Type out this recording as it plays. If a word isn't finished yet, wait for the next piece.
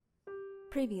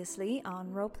Previously on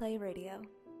Roleplay Radio.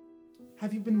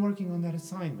 Have you been working on that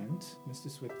assignment, Mr.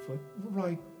 Swiftfoot?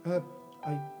 Right,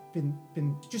 I've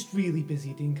been just really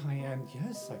busy, Dean Cayenne.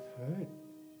 Yes, I've heard.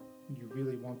 You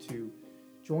really want to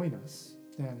join us,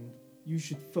 then you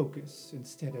should focus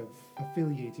instead of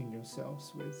affiliating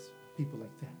yourselves with people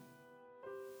like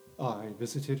that. I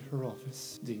visited her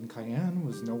office. Dean Cayenne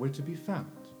was nowhere to be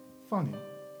found. Funny.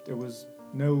 There was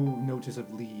no notice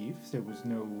of leave. There was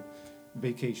no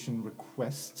vacation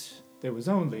request. There was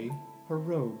only her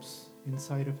robes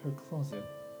inside of her closet.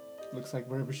 Looks like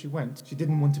wherever she went, she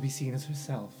didn't want to be seen as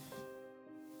herself.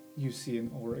 You see an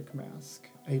Auric mask.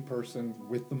 A person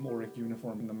with the Auric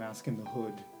uniform and the mask and the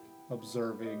hood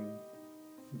observing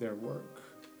their work.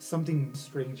 Something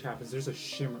strange happens. There's a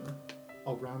shimmer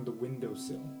around the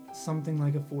windowsill. Something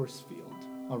like a force field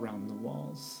around the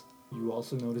walls. You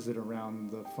also notice it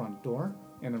around the front door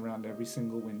and around every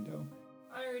single window.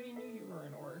 I already knew you were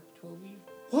an orc, Toby.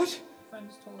 What?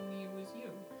 Friends told me it was you.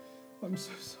 I'm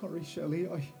so sorry, Shelley.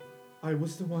 I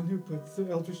was the one who put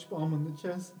the Eldritch Bomb on the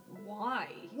chest. Why?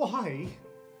 Why?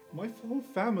 My whole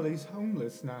family's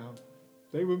homeless now.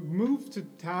 They were moved to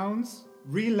towns,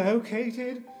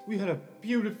 relocated. We had a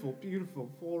beautiful, beautiful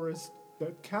forest.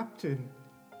 The captain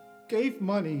gave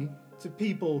money to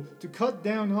people to cut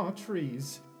down our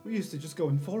trees. We used to just go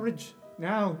and forage.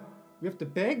 Now we have to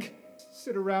beg.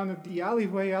 Sit around at the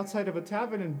alleyway outside of a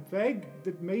tavern and beg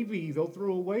that maybe they'll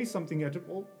throw away something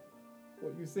edible.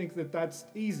 What, you think that that's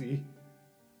easy?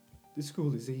 This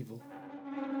school is evil.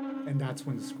 And that's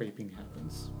when the scraping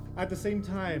happens. At the same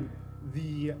time,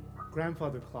 the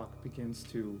grandfather clock begins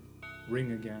to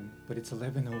ring again, but it's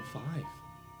 11:05.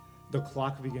 The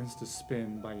clock begins to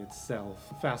spin by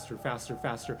itself, faster, faster,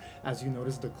 faster, as you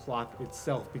notice the clock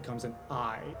itself becomes an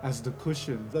eye. As the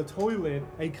cushion, the toilet,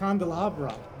 a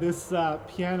candelabra. This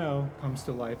piano comes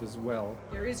to life as well.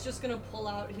 Gary's just gonna pull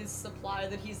out his supply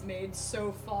that he's made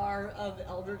so far of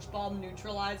Eldritch Bomb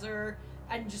Neutralizer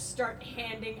and just start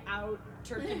handing out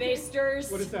turkey basters.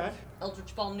 What is that?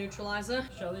 Eldritch Bomb Neutralizer.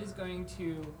 Shelly's going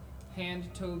to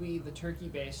hand Toby the turkey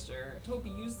baster. Toby,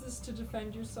 use this to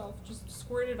defend yourself. Just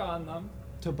squirt it on them.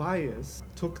 Tobias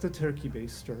took the turkey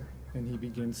baster and he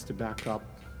begins to back up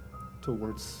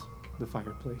towards the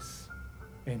fireplace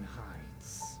and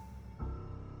hides.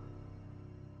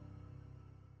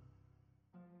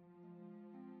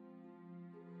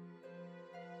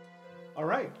 All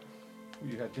right.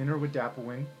 We had dinner with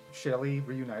Dapplewing. Shelley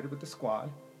reunited with the squad.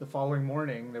 The following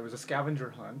morning, there was a scavenger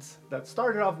hunt that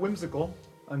started off whimsical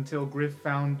until Griff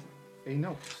found a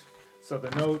note. So the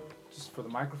note, just for the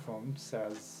microphone,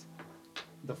 says,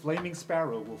 "The flaming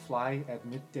sparrow will fly at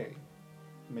midday.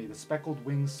 May the speckled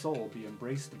winged soul be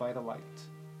embraced by the light.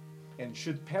 And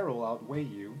should peril outweigh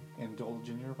you, indulge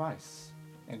in your vice,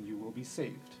 and you will be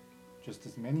saved, just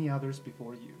as many others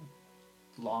before you.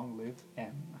 Long live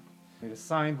M." It is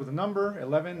signed with a number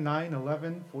 11, 9,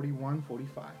 11, 41,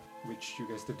 45, which you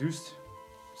guys deduced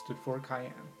stood for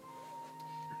Cayenne.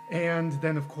 And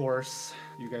then, of course,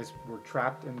 you guys were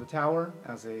trapped in the tower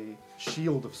as a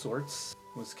shield of sorts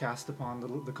was cast upon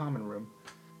the common room.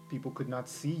 People could not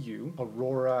see you.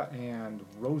 Aurora and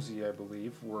Rosie, I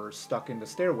believe, were stuck in the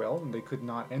stairwell and they could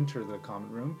not enter the common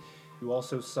room. You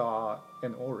also saw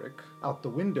an Auric out the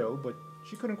window, but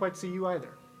she couldn't quite see you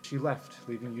either. She left,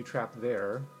 leaving you trapped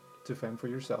there to fend for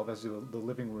yourself as the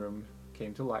living room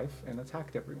came to life and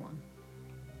attacked everyone.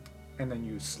 And then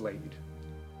you slayed.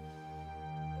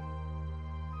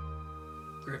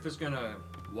 Griff is gonna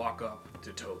walk up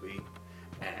to Toby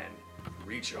and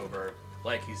reach over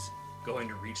like he's going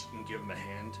to reach and give him a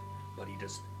hand, but he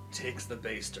just takes the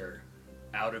baster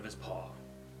out of his paw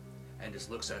and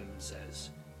just looks at him and says,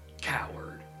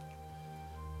 "Coward,"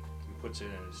 and puts it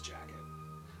in his jacket.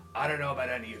 "I don't know about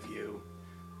any of you,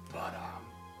 but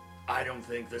I don't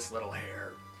think this little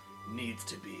hair needs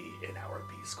to be in our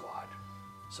B squad.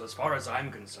 So as far as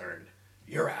I'm concerned,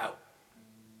 you're out."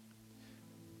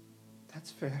 That's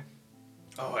fair.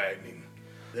 Oh, I mean,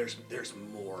 there's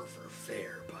more for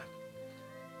fair, but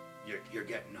you're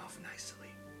getting off nicely.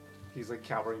 He's like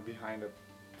cowering behind a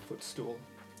footstool.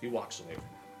 He walks away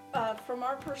from him. From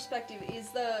our perspective,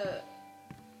 is the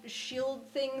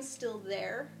shield thing still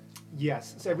there?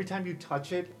 Yes, so every time you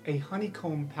touch it, a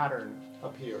honeycomb pattern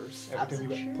appears every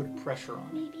time you put pressure on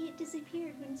it. Maybe it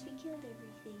disappeared once we killed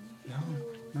everything.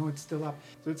 No, it's still up.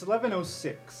 So it's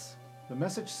 11:06. The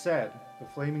message said, "The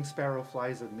flaming sparrow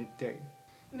flies at midday."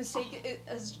 Mistake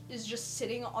is just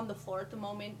sitting on the floor at the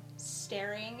moment,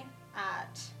 staring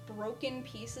at broken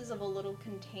pieces of a little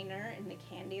container and the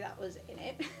candy that was in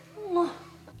it.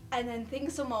 And then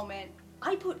thinks a moment,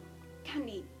 I put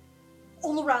candy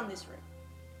all around this room.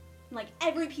 Like,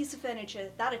 every piece of furniture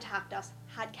that attacked us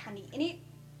had candy in it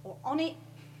or on it,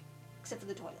 except for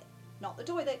the toilet. Not the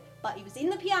toilet, but it was in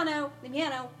the piano. The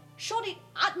piano shot it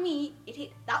at me. It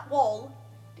hit that wall.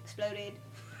 It exploded.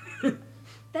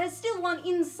 There's still one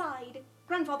inside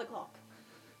grandfather clock.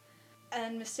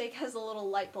 And Mistake has a little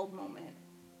light bulb moment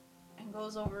and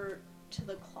goes over to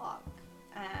the clock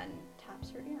and taps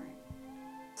her earring.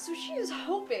 So she is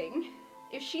hoping,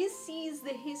 if she sees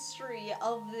the history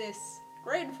of this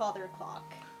grandfather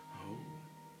clock. Oh.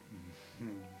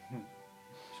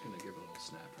 Just gonna give a little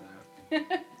snap for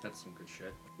that. That's some good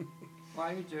shit.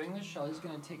 While you're doing this, Shelly's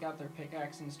gonna take out their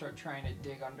pickaxe and start trying to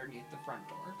dig underneath the front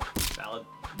door. Valid.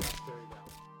 Yes, there you go.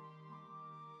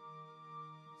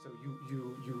 So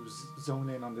you zone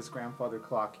in on this grandfather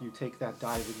clock. You take that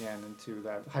dive again into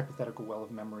that hypothetical well of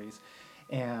memories,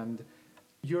 and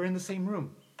you're in the same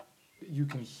room. You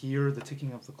can hear the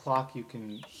ticking of the clock. You can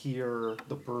hear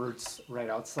the birds right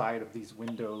outside of these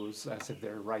windows as if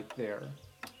they're right there.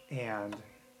 And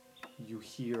you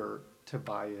hear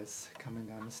Tobias coming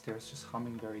down the stairs, just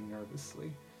humming very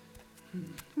nervously.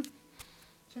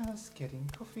 Just getting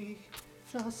coffee.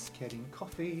 Just getting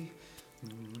coffee.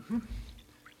 Mm-hmm.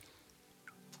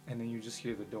 And then you just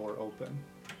hear the door open.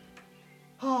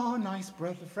 Oh, nice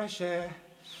breath of fresh air.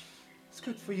 It's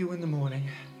good for you in the morning.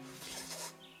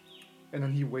 And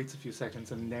then he waits a few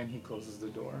seconds and then he closes the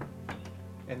door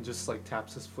and just like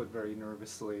taps his foot very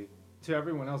nervously. To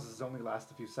everyone else, this only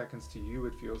lasts a few seconds. To you,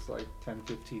 it feels like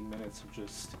 10-15 minutes of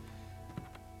just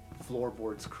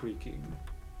floorboards creaking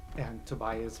and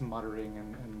Tobias muttering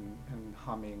and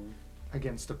humming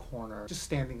against a corner, just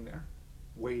standing there,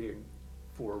 waiting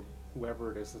for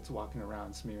whoever it is that's walking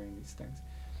around smearing these things.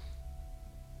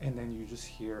 And then you just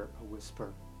hear a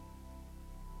whisper.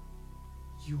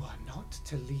 You are not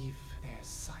to leave their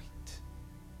sight.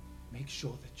 Make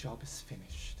sure the job is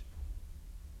finished.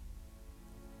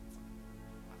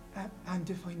 And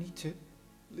if I need to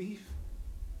leave,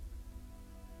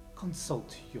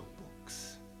 consult your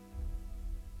books.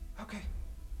 Okay.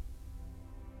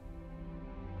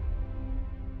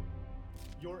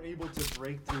 You're able to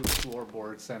break through the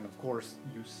floorboards, and of course,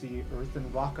 you see earth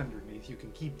and rock underneath. You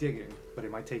can keep digging, but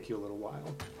it might take you a little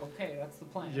while. Okay, that's the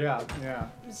plan. Yeah.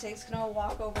 Mistake's gonna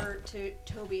walk over to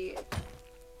Toby.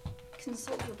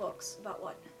 Consult your books. About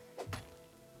what?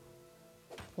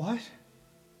 What?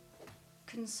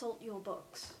 Consult your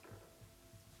books.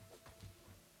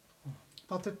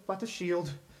 About the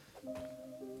shield.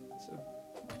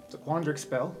 It's a Quandric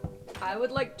spell. I would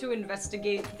like to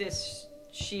investigate this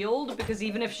shield, because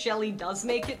even if Shelly does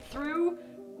make it through,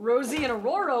 Rosie and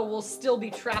Aurora will still be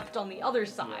trapped on the other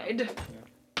side.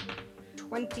 Yeah.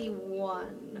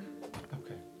 21.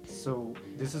 Okay. So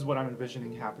this is what I'm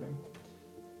envisioning happening.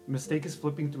 Mistake is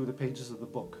flipping through the pages of the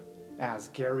book as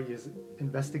Gary is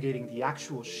investigating the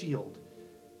actual shield.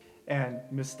 And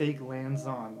Mistake lands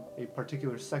on a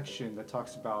particular section that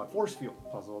talks about force field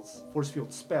puzzles, force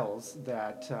field spells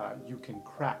that you can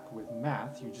crack with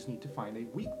math. You just need to find a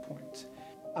weak point.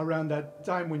 Around that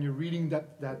time when you're reading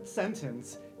that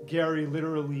sentence, Gary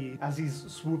literally, as he's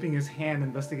swooping his hand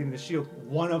investigating the shield,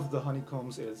 one of the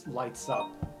honeycombs lights up.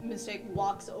 Mistake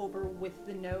walks over with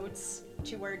the notes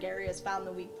to where Gary has found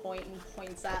the weak point and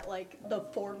points at like the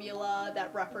formula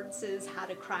that references how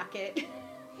to crack it.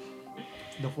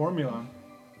 The formula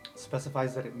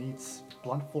specifies that it needs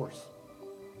blunt force.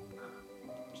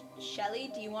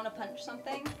 Shelly, do you want to punch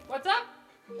something? What's up?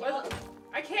 What?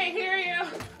 I can't hear you.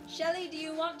 Shelly, do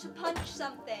you want to punch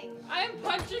something? I am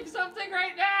punching something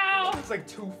right now. It's like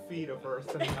 2 feet of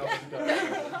earth and how it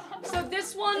does. So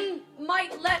this one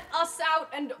might let us out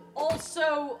and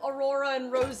also Aurora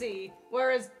and Rosie,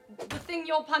 whereas the thing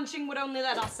you're punching would only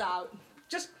let us out.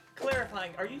 Just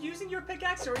clarifying, are you using your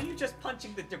pickaxe or are you just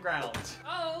punching the ground?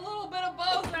 Oh, a little bit of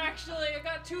both, actually. I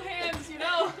got 2 hands, you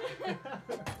know.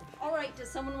 All right, does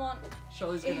someone want...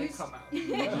 Shelly's gonna Who's- come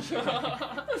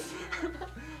out.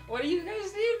 What do you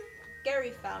guys need?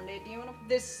 Gary found it. Do you want to...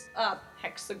 This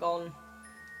hexagon.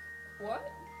 What?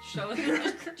 Shelly?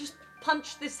 Just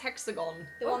punch this hexagon.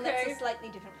 The one that's Okay. a slightly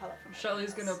different color from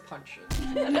Shelly's hers. gonna punch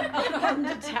it. An unarmed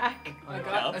attack. I What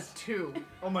got else? a 2.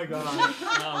 Oh my god.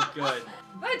 Oh, good.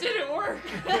 That didn't work.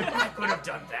 I could have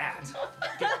done that.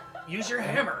 Use your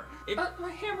hammer. My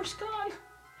hammer's gone.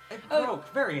 It broke.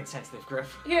 Very insensitive,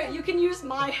 Griff. Here, you can use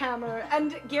my hammer.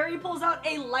 And Gary pulls out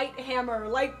a light hammer,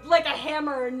 like a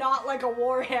hammer, not like a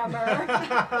war hammer. Like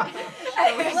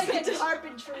a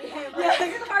carpentry hammer. Yeah,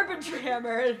 like a carpentry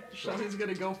hammer. Shelly's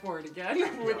gonna go for it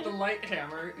again with the light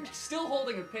hammer, still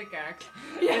holding a pickaxe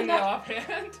in the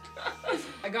offhand.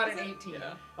 I got an 18.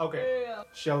 Okay.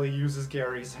 Shelly uses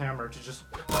Gary's hammer to just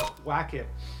whack it.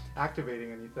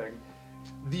 activating anything.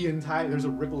 There's a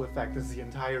ripple effect as the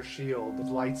entire shield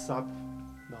lights up.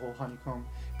 The whole honeycomb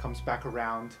comes back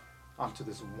around onto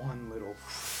this one little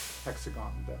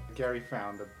hexagon that Gary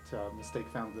found, that Mistake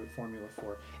found the formula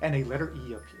for, and a letter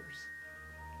E appears.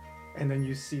 And then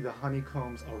you see the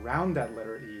honeycombs around that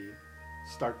letter E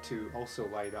start to also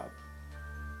light up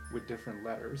with different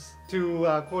letters.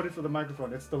 To quote it for the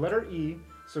microphone, it's the letter E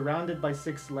surrounded by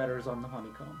 6 letters on the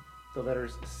honeycomb. The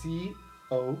letters C,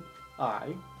 O,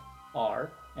 I, R,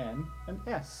 N, and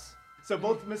S. So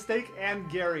both Mistake and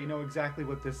Gary know exactly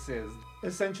what this is.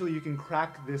 Essentially, you can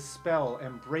crack this spell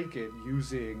and break it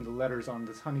using the letters on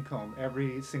this honeycomb.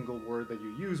 Every single word that you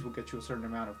use will get you a certain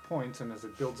amount of points, and as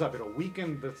it builds up, it'll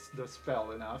weaken the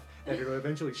spell enough that it'll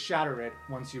eventually shatter it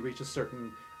once you reach a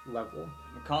certain level.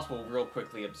 Koss will real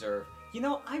quickly observe, you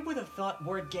know, I would have thought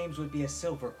word games would be a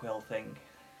silver quill thing.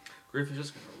 Griff is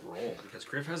just gonna roll because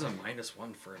Griff has a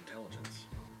 -1 for intelligence.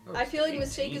 Oh, I feel like 18.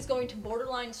 Mistake is going to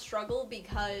borderline struggle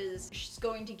because she's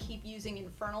going to keep using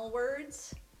infernal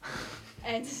words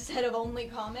instead of only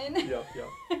common. Yep.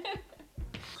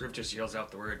 Griff just yells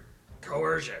out the word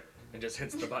coercion and just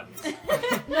hits the buttons.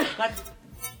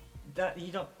 That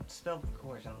you don't spell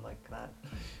coercion like that.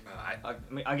 I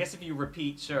I guess if you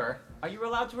repeat, sure. Are you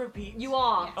allowed to repeat? You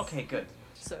are. Yes. Okay, good.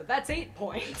 So that's 8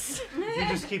 points. You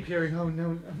just keep hearing, oh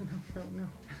no,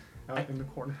 out in the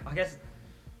corner. I guess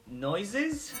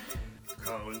noises?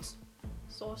 cones.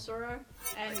 Sorcerer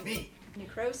and Like me.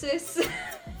 necrosis.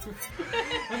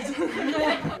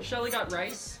 Shelly got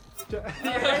rice.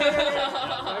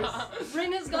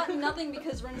 Rin has gotten nothing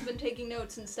because Rin's been taking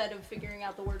notes instead of figuring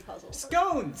out the word puzzle.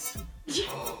 Scones!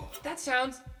 That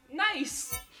sounds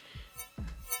nice.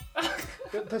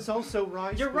 That's also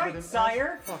right. You're right,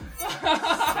 sire.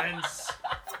 Sense.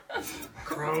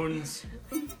 Crones.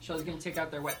 Shelly's gonna take out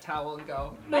their wet towel and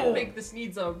go, I think this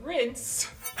needs a rinse.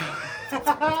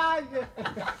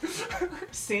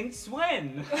 Since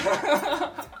when?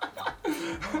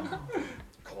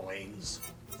 Coins.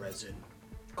 Resin.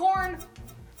 Corn!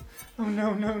 Oh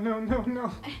no.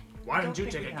 Why don't you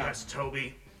think take we a have- guess,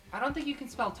 Toby? I don't think you can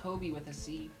spell Toby with a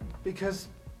C. Because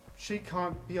she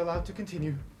can't be allowed to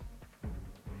continue.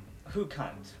 Who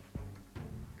can't?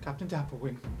 Captain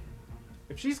Dapplewing.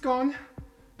 If she's gone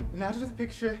and out of the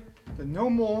picture, then no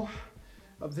more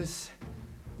of this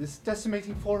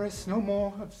decimating forest, no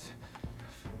more of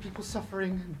people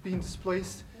suffering and being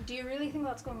displaced. Do you really think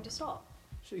that's going to stop?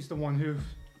 She's the one who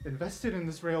invested in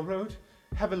this railroad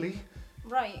heavily.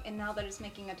 Right, and now that it's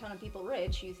making a ton of people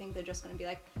rich, you think they're just going to be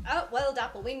like, oh, well,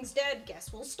 Dapplewing's dead,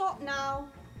 guess we'll stop now.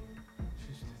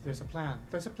 There's a plan.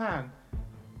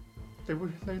 They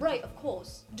Right, of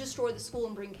course. Destroy the school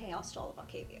and bring chaos to all of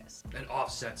Arcavius. And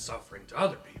offset suffering to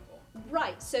other people.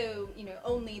 Right, so,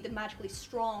 only the magically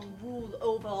strong rule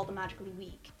over all the magically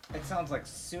weak. It sounds like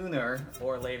sooner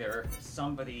or later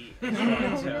somebody is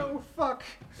going to No, fuck.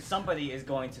 somebody is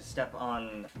going to step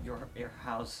on your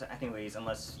house anyways,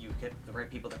 unless you get the right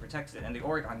people that protect it. And the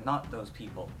Orc are not those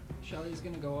people. Shelly's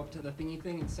gonna go up to the thingy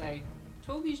thing and say,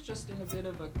 Toby's just in a bit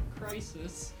of a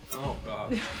crisis. Oh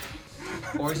god.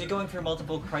 Or is he going through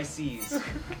multiple crises?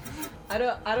 I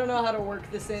don't know how to work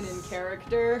this in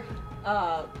character,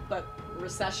 but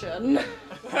recession.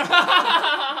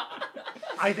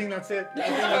 I think that's it.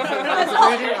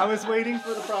 I was waiting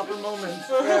for the proper moment.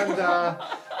 And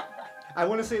I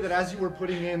want to say that as you were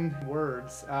putting in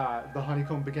words, the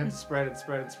honeycomb began to spread and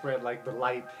spread and spread like the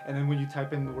light. And then when you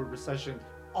type in the word recession,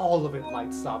 all of it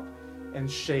lights up and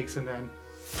shakes, and then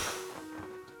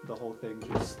the whole thing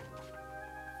just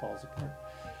falls apart.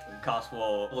 Koss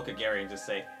will look at Gary and just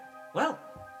say, well,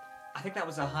 I think that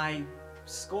was a high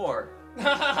score.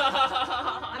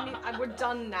 I mean, we're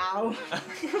done now.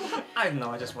 I don't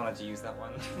know, I just wanted to use that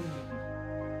one.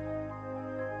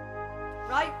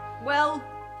 Right, well,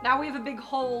 now we have a big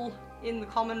hole in the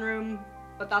common room,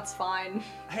 but that's fine.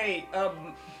 Hey,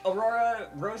 Aurora,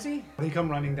 Rosie? They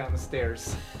come running down the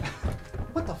stairs.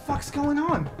 What the fuck's going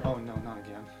on? Oh no, not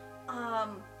again.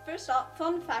 First off,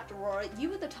 fun fact, Aurora, you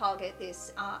were the target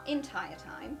this entire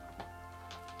time.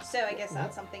 So I guess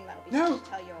that's something that'll be fun to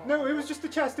tell you all. No, it was just a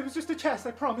chest,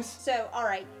 I promise. So,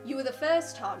 alright, you were the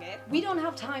first target. We don't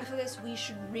have time for this, we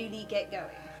should really get going.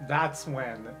 That's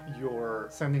when you're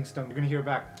sending stone. You're gonna hear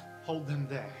back, hold them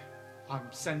there.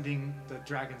 I'm sending the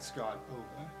Dragon Squad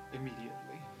over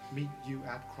immediately. Meet you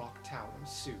at Croc Tower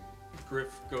soon.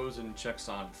 Griff goes and checks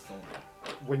on Thorn.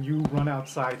 When you run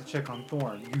outside to check on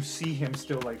Thorn, you see him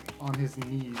still on his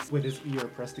knees with his ear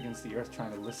pressed against the earth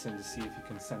trying to listen to see if he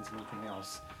can sense anything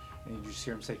else. And you just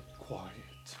hear him say,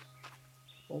 quiet.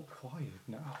 Oh, quiet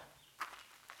now.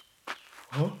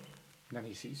 Huh? And then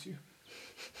he sees you.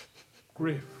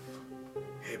 Griff,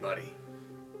 Hey, buddy.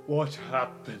 what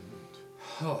happened?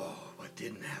 Oh, what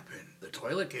didn't happen? The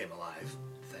toilet came alive,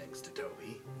 thanks to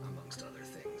Toby, amongst other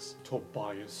things.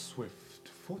 Tobias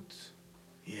Swiftfoot?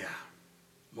 Yeah,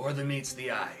 more than meets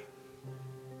the eye.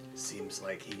 Seems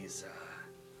like he's,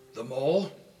 the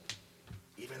mole,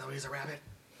 even though he's a rabbit.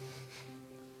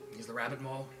 He's the rabbit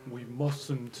mole. We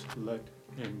mustn't let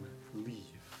him leave.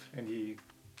 And he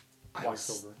walks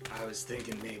over. I was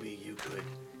thinking maybe you could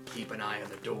keep an eye on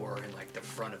the door in, like, the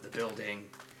front of the building.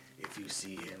 If you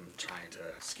see him trying to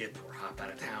skip or hop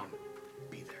out of town,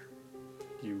 be there.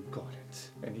 You got it.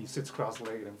 And he sits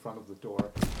cross-legged in front of the door.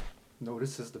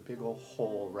 Notices the big old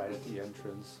hole right at the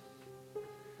entrance.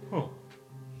 Huh.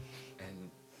 And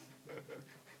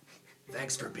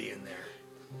thanks for being there.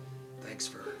 Thanks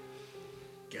for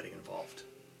getting involved.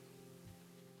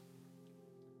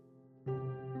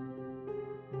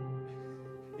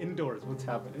 Indoors, what's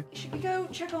happening? Should we go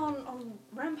check on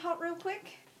Rampart real quick?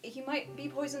 He might be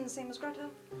poisoned the same as Greta.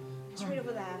 It's right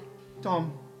over there.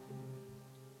 Dom,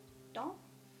 Dom?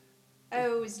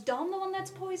 Oh, is Dom the one that's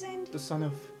poisoned? the son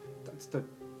of... That's the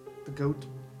goat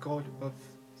god of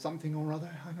something or other.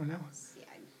 I don't know. See,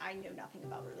 I know nothing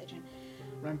about religion.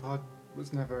 Rampart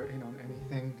was never in on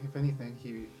anything. If anything,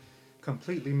 he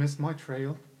completely missed my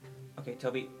trail. Okay,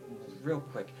 Toby, real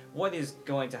quick. What is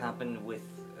going to happen with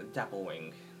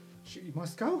Dapplewing? She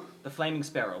must go. The Flaming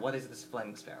Sparrow. What is this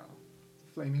Flaming Sparrow?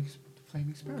 Flaming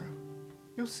sparrow.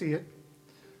 You'll see it.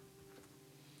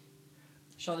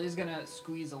 Shelly's gonna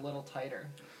squeeze a little tighter.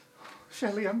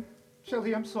 Shelly, I'm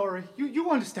sorry.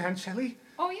 You understand, Shelly.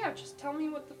 Oh yeah, just tell me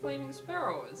what the flaming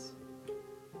sparrow is.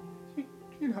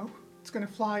 You know, it's gonna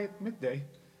fly at midday.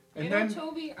 And You know, then...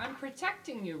 Toby, I'm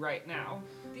protecting you right now.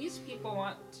 These people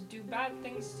want to do bad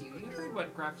things to you. You heard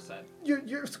what Gruff said.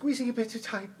 You're squeezing a bit too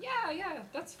tight. Yeah,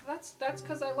 that's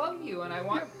because I love you, and I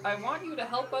want you to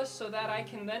help us so that I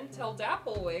can then tell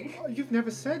Dapplewing. Oh, you've never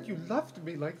said you loved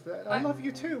me like that. I love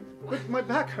you too, but my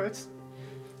back hurts.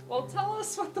 Well, tell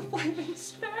us what the flaming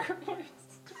sparrow is.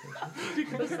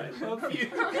 Because I love you.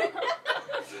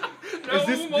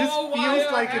 This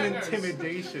feels like an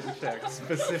intimidation check,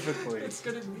 specifically. It's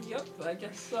gonna be up, I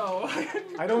guess so.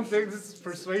 I don't think this is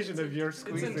persuasion if you're It's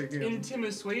squeezing an him.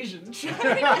 intimisuasion check.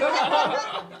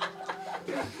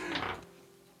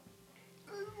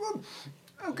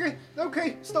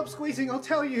 Okay, stop squeezing, I'll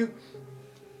tell you.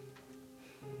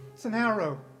 It's an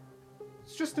arrow.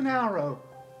 It's just an arrow.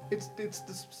 It's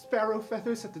the sparrow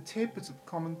feathers at the tip, it's a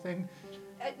common thing.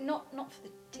 Not for the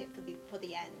tip, for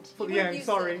the end. For You the wouldn't end, use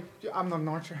sorry. I'm not an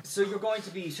archer. So you're going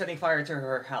to be setting fire to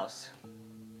her house.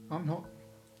 I'm not.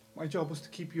 My job was to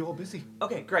keep you all busy.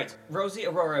 Okay, great. Rosie,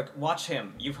 Aurora, watch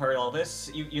him. You've heard all this.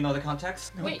 You know the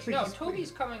context? No, Wait, please, no, please.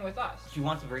 Toby's coming with us. You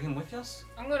want to bring him with us?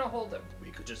 I'm gonna hold him.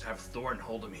 We could just have Thorn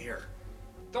hold him here.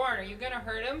 Thorn, are you gonna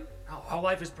hurt him? Our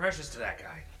life is precious to that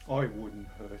guy. I wouldn't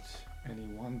hurt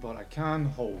anyone, but I can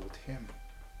hold him.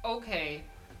 Okay.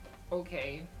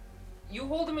 You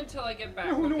hold him until I get back,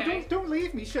 No, okay? don't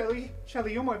leave me, Shelly.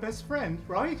 Shelly, you're my best friend,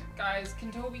 right? Guys,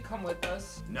 can Toby come with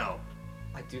us? No.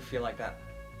 I do feel like that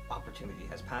opportunity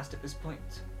has passed at this point.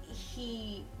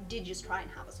 He did just try and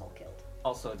have us all killed.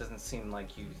 Also, it doesn't seem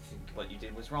like you think what you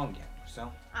did was wrong yet, so...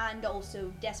 And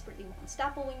also desperately wants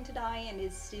Dapplewing to die and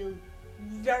is still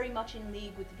very much in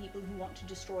league with the people who want to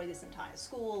destroy this entire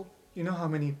school. You know how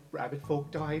many rabbit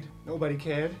folk died? Nobody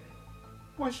cared.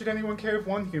 Why should anyone care if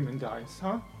one human dies,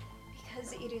 huh?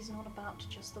 Because it is not about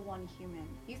just the one human.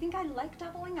 You think I like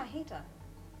Dapplewing? I hate her.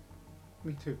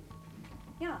 Me too.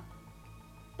 Yeah.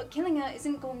 But killing her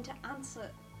isn't going to answer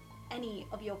any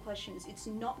of your questions. It's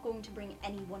not going to bring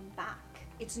anyone back.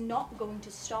 It's not going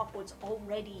to stop what's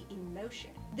already in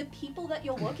motion. The people that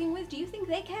you're working with, do you think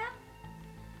they care?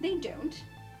 They don't.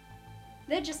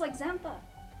 They're just like Xantha.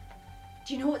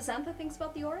 Do you know what Xantha thinks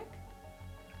about the Auric?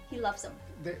 He loves him.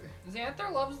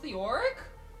 Xanther loves the Auric?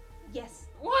 Yes.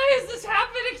 Why is this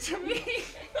happening to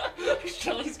me?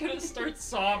 Shelly's gonna start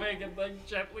sobbing and like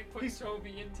gently put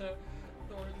Toby into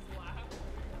Thorn's lap.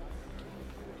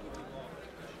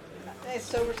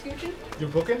 So we're scooching? You're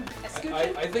booking?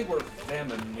 Scooching? I think we're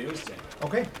vamoosing.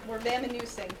 Okay. We're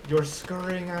vamanoosing. You're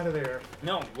scurrying out of there.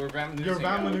 No, we're vamanoosing. You're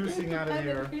vamanoosing out of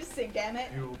there. Vamanoosing, damn it.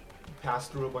 You pass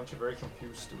through a bunch of very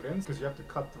confused students because you have to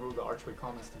cut through the archway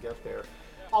commons to get there.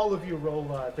 All of you roll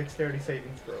dexterity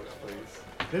saving throws,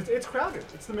 please. It's crowded.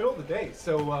 It's the middle of the day,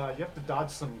 so you have to dodge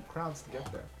some crowds to get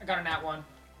there. I got a nat 1.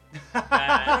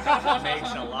 That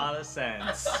makes a lot of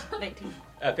sense. 19.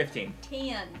 15.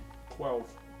 10.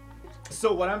 12.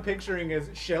 So what I'm picturing is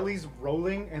Shelly's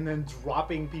rolling and then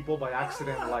dropping people by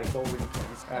accident like bowling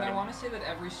pins. And I want to say that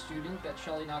every student that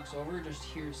Shelly knocks over just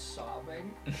hears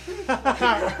sobbing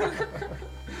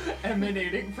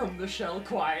emanating from the shell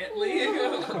quietly.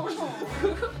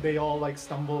 They all like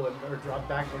stumble and or drop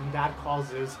back, and that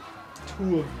causes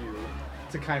two of you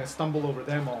to kind of stumble over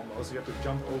them almost. You have to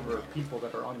jump over people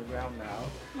that are on the ground now.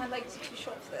 My legs are too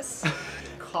short for this.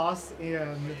 Koss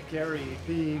and Gary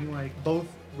being like both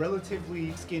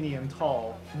relatively skinny and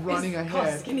tall, running Is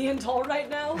ahead. Koss skinny and tall right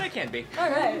now? They can be.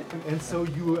 Alright. And so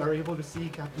you are able to see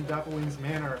Captain Dapplewing's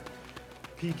manor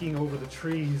peeking over the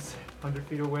trees, 100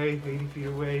 feet away, 80 feet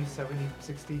away, 70,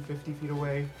 60, 50 feet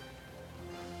away.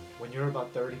 When you're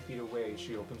about 30 feet away,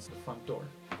 she opens the front door,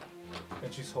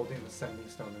 and she's holding the sending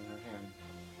stone in her hand.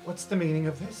 What's the meaning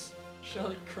of this?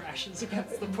 Shelly crashes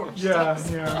against the porch Yeah,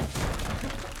 steps. yeah.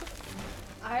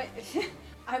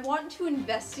 I want to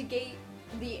investigate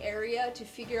the area to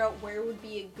figure out where would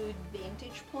be a good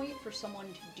vantage point for someone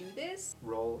to do this.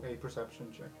 Roll a perception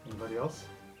check. Anybody else?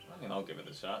 I mean, I'll give it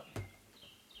a shot.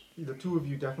 The two of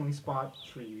you definitely spot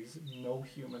trees, no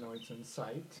humanoids in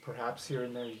sight. Perhaps here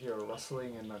and there you hear a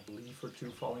rustling and a leaf or two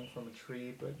falling from a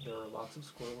tree, but there are lots of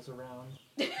squirrels around.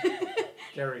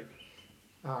 Gary,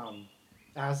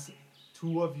 as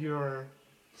two of your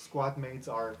squad mates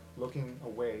are looking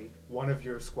away, one of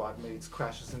your squad mates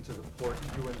crashes into the port.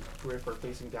 You and Griff are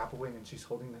facing Dapplewing, and she's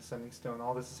holding the sending stone.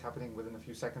 All this is happening within a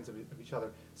few seconds of each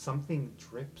other. Something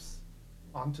drips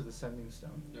onto the sending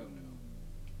stone. Oh no.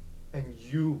 And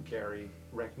you, Gary,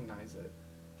 recognize it.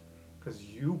 Because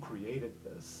you created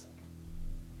this.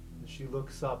 And she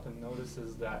looks up and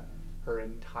notices that her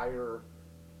entire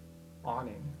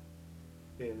awning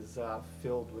is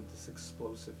filled with this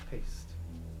explosive paste.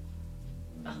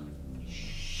 Oh,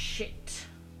 shit.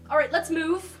 Alright, let's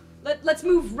move. Let's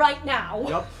move right now.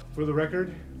 Yup. For the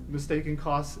record, mistaken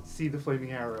Koss see the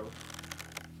flaming arrow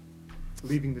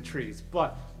leaving the trees.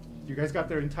 But you guys got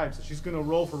there in time, so she's gonna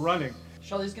roll for running.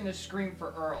 Shelly's gonna scream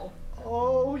for Earl.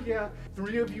 Oh yeah.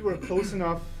 Three of you are close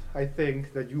enough, I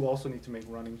think, that you also need to make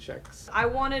running checks. I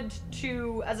wanted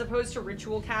to, as opposed to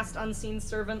ritual cast Unseen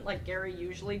Servant like Gary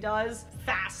usually does,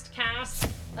 fast cast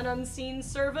an Unseen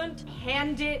Servant,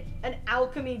 hand it an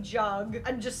alchemy jug,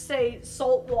 and just say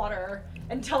salt water,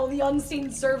 and tell the Unseen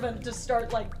Servant to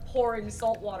start like pouring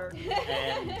salt water.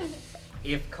 And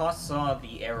if Koss saw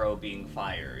the arrow being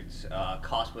fired,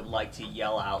 Koss would like to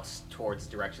yell out towards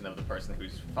the direction of the person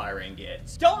who's firing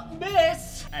it, "Don't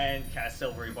miss!" and cast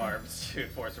Silvery Barbs to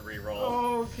force a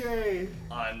reroll Okay.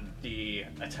 on the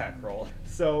attack roll.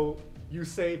 So you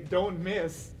say, don't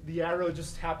miss. The arrow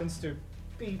just happens to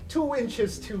be 2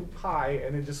 inches too high,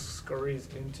 and it just scurries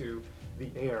into the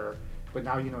air. But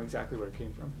now you know exactly where it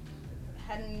came from.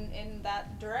 Heading in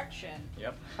that direction.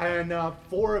 Yep. And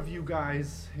 4 of you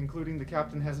guys, including the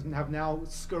captain, have now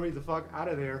scurried the fuck out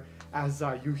of there as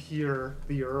you hear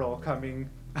the Earl coming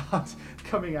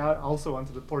out also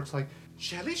onto the porch like,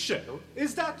 Shelly Shell,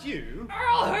 is that you?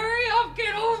 Earl, hurry up,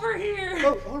 get over here!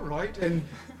 Oh, all right. And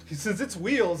since it's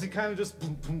wheels, he kind of just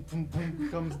boom, boom, boom, boom,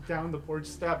 comes down the porch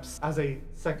steps as a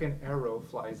second arrow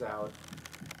flies out.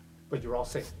 But you're all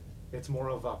safe. It's more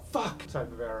of a fuck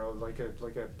type of arrow, like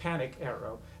a panic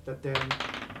arrow that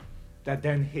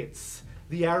then hits.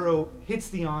 The arrow hits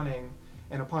the awning,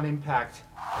 and upon impact,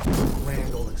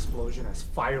 grand old explosion as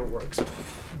fireworks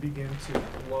begin to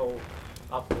blow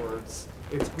upwards.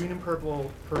 It's green and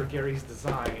purple per Gary's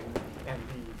design, and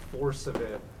the force of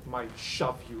it might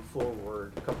shove you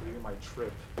forward, accompanying you might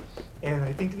trip. And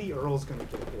I think the Earl's gonna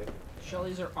get hit.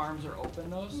 Shelly's arms are open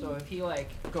though, so if he like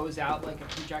goes out like a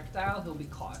projectile, he'll be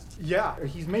caught. Yeah,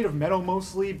 he's made of metal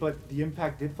mostly, but the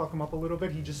impact did fuck him up a little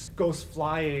bit. He just goes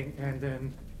flying, and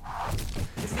then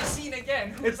It's the scene again.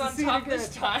 It's Who's the on scene top again. this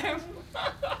time?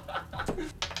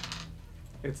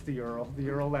 it's the Earl. The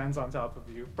Earl lands on top of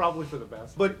you, probably for the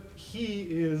best. But he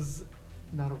is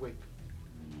not awake.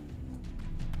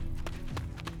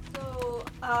 So,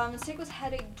 Seiko's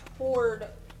heading toward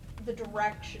the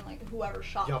direction, like whoever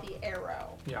shot Yup. the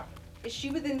arrow. Yeah, Is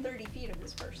she within 30 feet of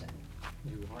this person?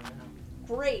 you are now.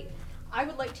 Great. I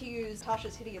would like to use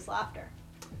Tasha's Hideous Laughter.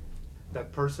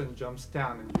 That person jumps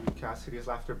down and you cast Hideous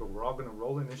Laughter, but we're all gonna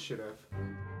roll initiative.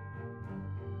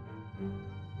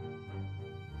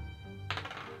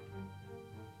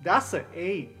 That's an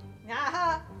 8.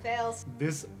 Haha, fails.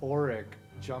 This Auric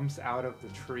jumps out of the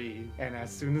tree, and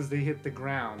as soon as they hit the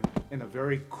ground, in a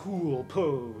very cool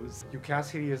pose, you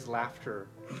cast Hideous Laughter.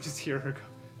 You just hear her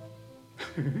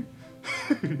go,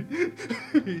 and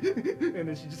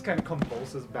then she just kind of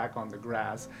convulses back on the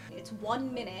grass. It's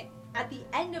 1 minute. At the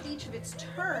end of each of its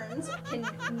turns, can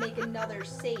make another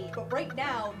save. But right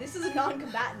now, this is a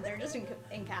non-combatant. They're just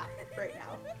in cap right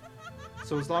now.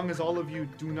 So as long as all of you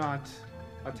do not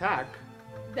attack,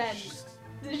 Then she's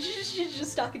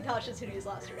just stuck in Tasha's hideous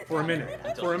laughter. for a minute,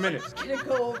 Gonna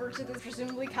go over to this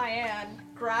presumably Cayenne,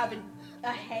 grab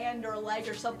a hand or a leg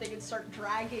or something, and start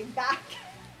dragging back.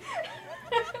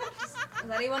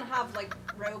 Does anyone have like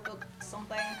rope or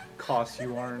something? Koss,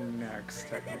 you are next,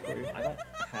 technically. I don't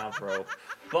have rope,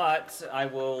 but I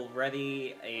will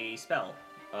ready a spell.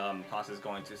 Koss is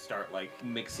going to start like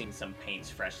mixing some paints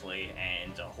freshly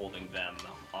and holding them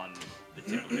on the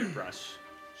tip of their brush.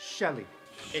 Shelly.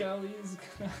 Shelly's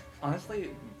gonna...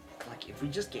 Honestly, like if we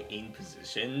just get in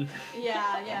position,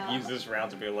 Yeah. use this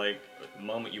round to be like, the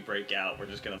moment you break out, we're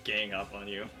just gonna gang up on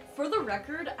you. For the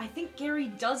record, I think Gary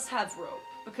does have rope,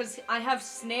 because I have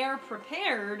snare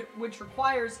prepared, which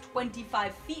requires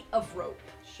 25 feet of rope.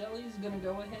 Shelly's gonna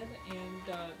go ahead and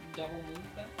double move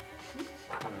that.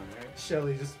 Alright.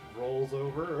 Shelly just rolls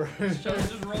over. Shelly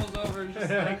just rolls over and just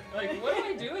like, what do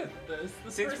I do with this?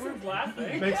 This Since person's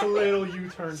laughing. Makes a little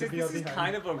U-turn to Since be this on is behind.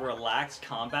 kind of a relaxed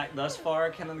combat thus far,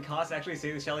 can the Koss actually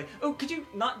say to Shelly, "Oh, could you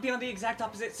not be on the exact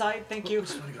opposite side? Thank you."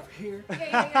 Just wanna go over here.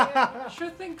 Yeah.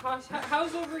 Sure thing, Koss.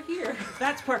 How's over here?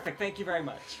 That's perfect. Thank you very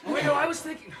much. Oh wait, no, I was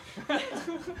thinking. I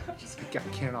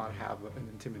cannot have an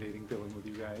intimidating villain with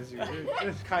you guys.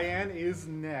 Cayenne is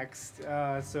next,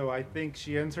 so I think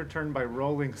she ends her turn by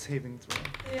rolling saving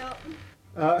throw.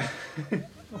 Yep.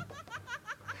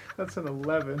 That's an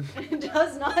 11. It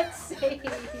does not save.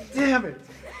 Damn it!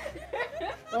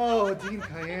 Oh, Dean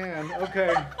Cayenne.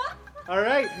 Okay. All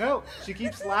right. No, she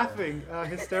keeps laughing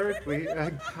hysterically.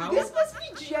 This must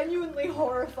be genuinely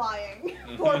horrifying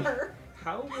for her.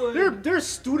 How would... There's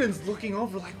students looking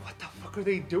over like, what the fuck are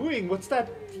they doing? What's that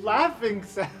laughing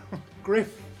sound?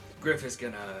 Griff. Griff is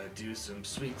gonna do some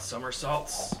sweet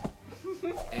somersaults,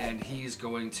 and he's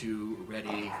going to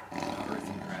ready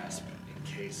Earthen Grasp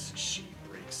in case she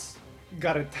breaks.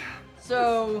 Got it.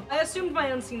 So, I assumed my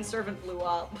unseen servant blew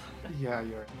up. Yeah,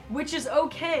 you're. Which is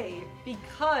okay,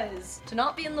 because to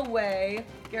not be in the way,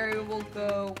 Gary will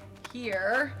go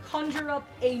here, conjure up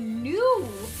a new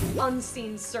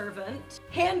unseen servant,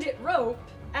 hand it rope,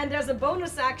 and as a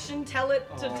bonus action, tell it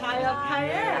to tie up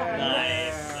Cayenne.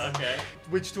 Nice. Okay.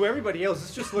 Which to everybody else,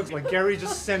 this just looks like Gary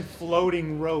just sent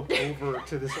floating rope over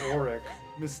to this Auric.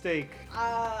 Mistake.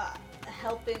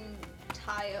 Helping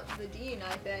tie up the dean,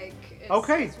 I think.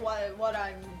 Okay. Is what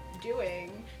I'm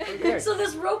doing. Okay. So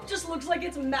this rope just looks like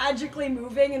it's magically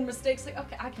moving, and Mistake's like,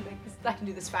 okay, I can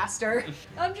do this faster.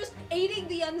 I'm just aiding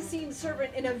the unseen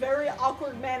servant in a very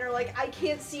awkward manner, like I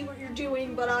can't see what you're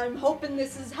doing, but I'm hoping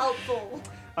this is helpful.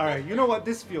 All right, you know what?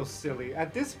 This feels silly.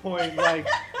 At this point, like,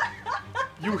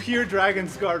 you hear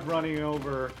Dragon's Guard running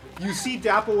over. You see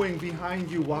Dapplewing behind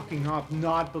you walking up,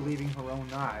 not believing her own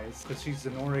eyes, because she's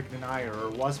an Auric denier,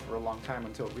 or was for a long time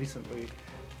until recently.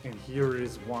 And here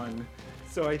is one.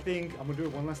 So I think I'm gonna do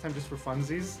it one last time just for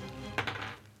funsies.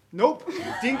 Nope.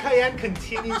 Dean Cayenne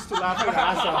continues to laugh her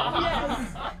ass off.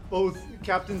 Yes. Both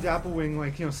Captain Dapplewing,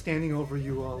 like, you know, standing over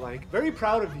you all, like, very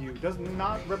proud of you.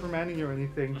 Not reprimanding you or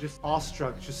anything, just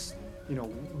awestruck, just, you know,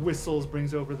 whistles,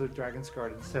 brings over the Dragon's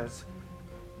Guard and says,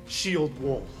 "Shield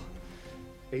wall."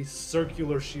 A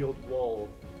circular shield wall,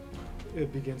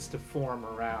 it begins to form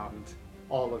around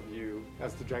all of you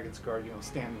as the Dragon's Guard, you know,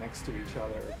 stand next to each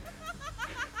other.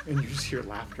 And you just hear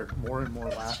laughter, more and more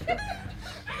laughter.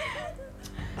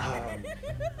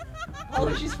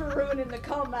 Apologies for ruining the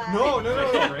combat. No.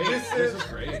 This is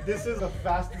great. This is the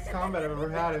fastest combat I've ever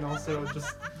had, and also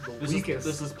just the weakest.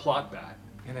 This is plot bad.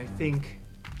 And I think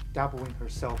Dapplewing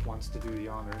herself wants to do the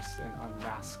honors and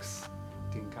unmasks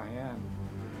Dean Cayenne.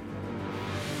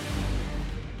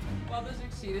 While this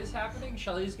exceed is happening,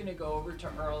 Shelly's gonna go over to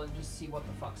Earl and just see what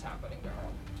the fuck's happening to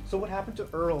Earl. So what happened to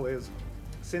Earl is,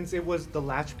 since it was the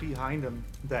latch behind him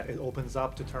that it opens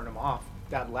up to turn him off,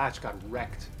 that latch got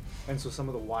wrecked. And so some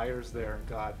of the wires there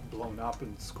got blown up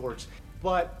and scorched.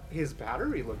 But his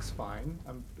battery looks fine.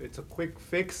 It's a quick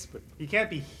fix, but he can't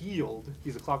be healed.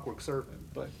 He's a clockwork servant,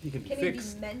 but he can be Can fixed.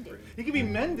 he be mended? He can be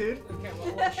mended. Okay,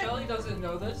 well, Shelly doesn't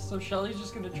know this, so Shelly's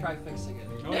just gonna try fixing it.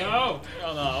 Oh no!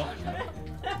 Oh no.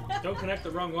 Don't connect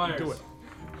the wrong wires. Do it.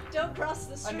 Don't cross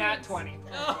the streets. A nat 20.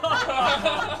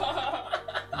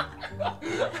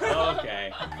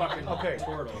 Okay. Fucking Okay.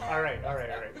 turtle. All right.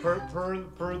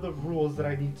 Per the rules that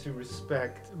I need to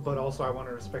respect, but also I want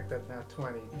to respect that nat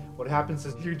 20. What happens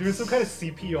is you're doing some kind of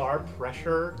CPR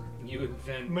pressure You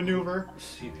invent maneuver.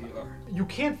 CPR. You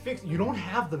can't fix. You don't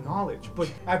have the knowledge,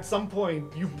 but at some point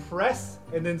you press,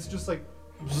 and then it's just like,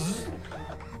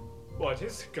 what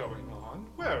is going on?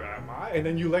 Where am I? And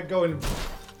then you let go, and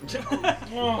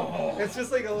it's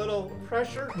just like a little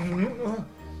pressure.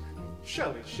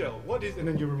 Shelly, what is? And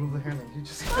then you remove the hand, and you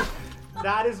just.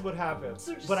 That is what happens.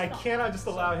 So just But I stop. cannot just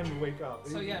allow him to wake up.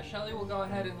 So yeah, Shelly will go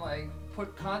ahead and like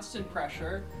put constant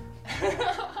pressure.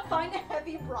 Find a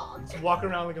heavy rock. Just walk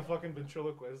around like a fucking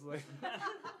ventriloquist, like.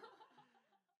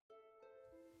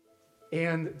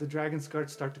 And the dragon's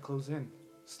guards start to close in,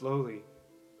 slowly.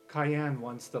 Cayenne,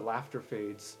 once the laughter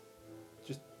fades,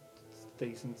 just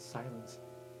stays in silence.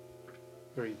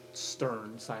 Very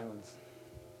stern silence.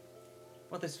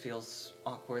 Well, this feels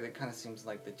awkward. It kind of seems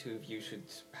like the two of you should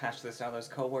hash this out as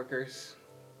co-workers.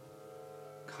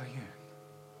 Cayenne,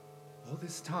 all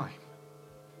this time.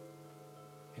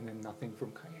 And then nothing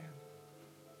from Cayenne.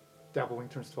 Dapplewing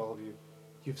turns to all of you.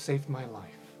 You've saved my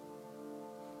life.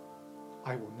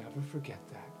 I will never forget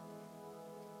that.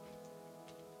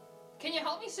 Can you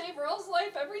help me save Earl's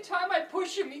life? Every time I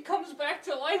push him, he comes back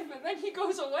to life and then he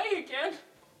goes away again.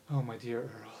 Oh, my dear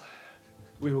Earl.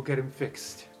 We will get him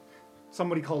fixed.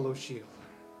 Somebody call O'Shiel.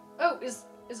 Oh, is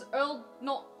Earl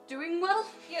not doing well?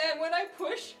 Yeah, and when I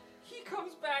push, he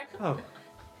comes back. Oh,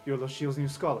 you're O'Shiel's new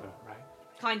scholar, right?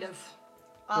 Kind of.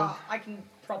 Well- I can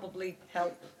probably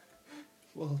help.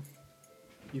 Well,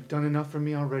 you've done enough for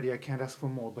me already. I can't ask for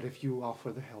more, but if you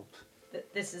offer the help.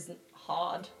 This isn't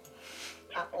hard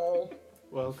at all.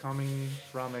 Well, coming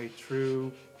from a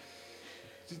true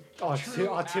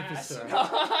artificer.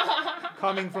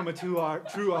 Coming from a true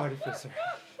artificer.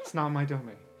 It's not my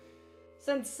domain.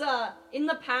 Since in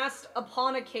the past,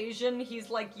 upon occasion, he's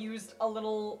like used a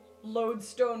little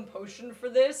lodestone potion for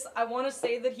this, I want to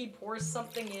say that he pours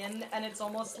something in and it's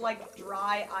almost like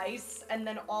dry ice, and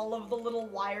then all of the little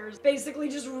wires basically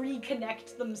just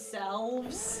reconnect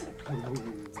themselves.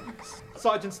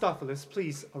 Sergeant Stophelis,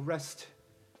 please arrest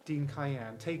Dean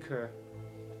Cayenne. Take her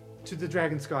to the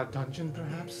Dragon's Guard dungeon,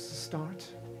 perhaps, to start.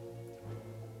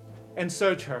 And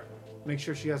search her. Make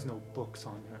sure she has no books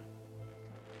on her.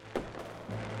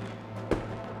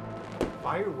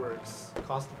 Fireworks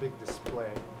caused a big display,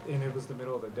 and it was the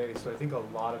middle of the day, so I think a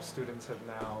lot of students have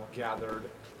now gathered.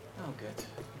 Oh,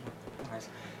 good. Nice.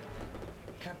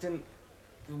 Captain,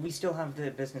 we still have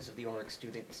the business of the Auric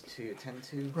students to attend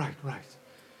to. Right.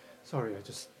 Sorry,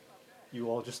 you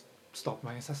all just stopped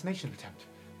my assassination attempt.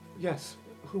 Yes,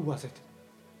 who was it?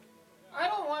 I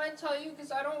don't want to tell you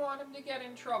because I don't want him to get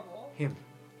in trouble. Him.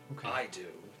 Okay. I do.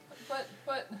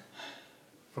 But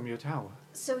From your tower.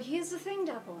 So here's the thing,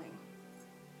 Dappling.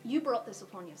 You brought this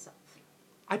upon yourself.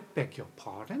 I beg your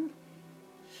pardon?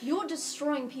 You're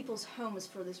destroying people's homes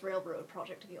for this railroad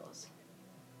project of yours.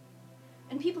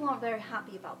 And people aren't very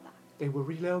happy about that. They were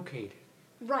relocated.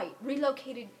 Right,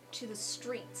 relocated to the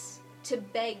streets to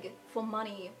beg for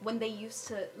money when they used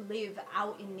to live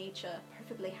out in nature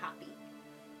perfectly happy.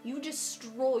 You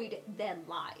destroyed their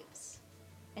lives,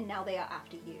 and now they are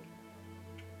after you.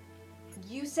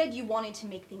 You said you wanted to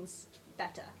make things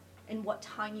better in what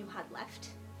time you had left.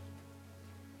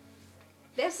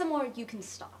 There's somewhere you can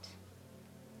start.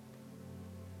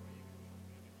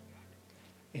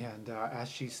 And as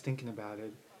she's thinking about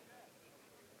it,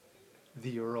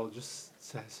 the Earl just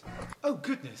says, "Oh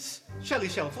goodness,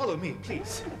 Shell, follow me,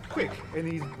 please, quick!" And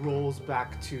he rolls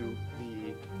back to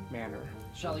the manor.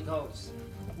 Shelly goes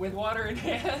with water in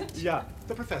hand. Yeah,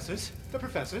 the professors,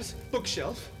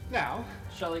 bookshelf, now.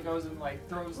 Shelly goes and like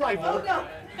throws Rival. the water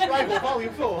in. Rival,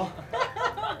 volume 4.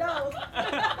 No.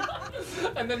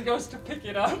 And then goes to pick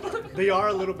it up. They are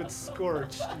a little bit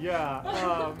scorched,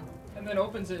 yeah. And then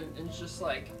opens it and is just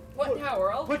like, what now,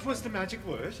 Earl? What was the magic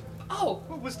word? Oh,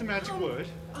 What was the magic word?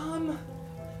 I'm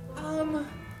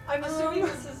assuming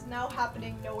this is now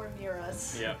happening nowhere near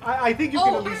us. Yeah. I think you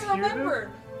can oh, at least I hear them.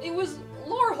 remember. It was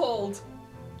Lorehold.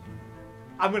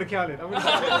 I'm gonna count it.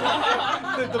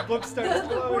 The book starts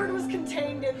The word glowing. was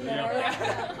contained in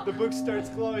there. The book starts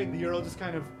glowing. The Earl just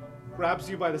kind of grabs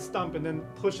you by the stump and then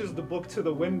pushes the book to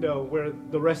the window where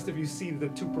the rest of you see the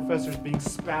two professors being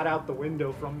spat out the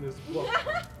window from this book.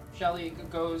 Shelly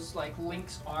goes, like,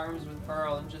 links arms with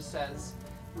Earl and just says,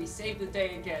 we saved the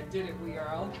day again, didn't we,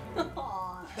 Earl?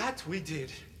 Aww. That we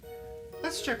did.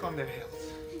 Let's check on their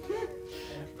health.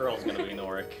 Earl's gonna be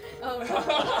Noric. Oh no.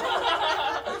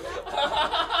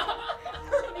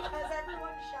 Because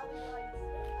everyone Shelly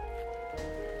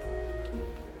likes.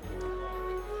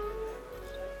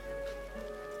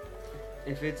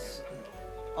 if it's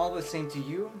all the same to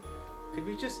you, could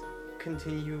we just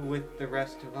continue with the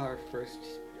rest of our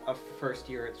first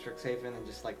year at Strixhaven and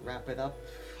just like wrap it up?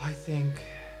 I think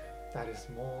that is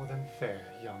more than fair,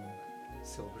 young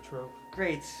Silvertrope.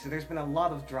 Great. So there's been a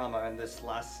lot of drama in this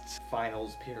last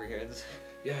finals period.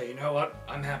 Yeah, you know what?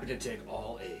 I'm happy to take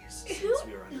all A's Who since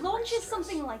we were under launches stress.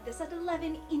 something like this at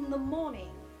 11 in the morning?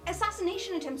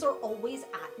 Assassination attempts are always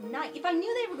at night. If I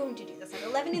knew they were going to do this at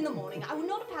 11 in the morning, I would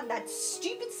not have had that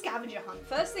stupid scavenger hunt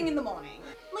first thing in the morning.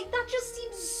 Like, that just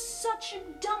seems such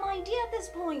a dumb idea at this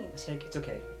point. Mistake, it's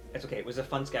okay. It's okay. It was a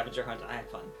fun scavenger hunt. I had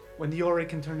fun. When the Ori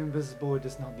can turn invisible, it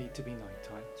does not need to be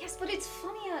nighttime. Yes, but it's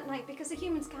funnier at night because the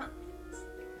humans can't.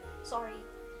 Sorry.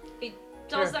 It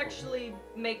does Careful. actually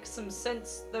make some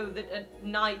sense, though, that at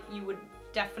night you would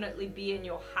definitely be in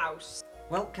your house.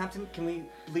 Well, Captain, can we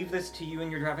leave this to you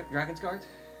and your Dragon's Guard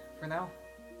for now?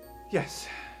 Yes,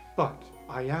 but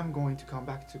I am going to come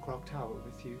back to Croc Tower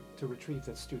with you to retrieve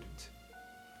that student.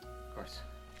 Of course.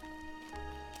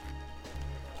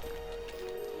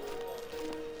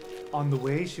 On the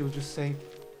way, she'll just say,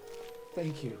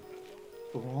 "Thank you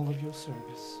for all of your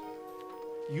service."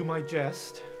 You might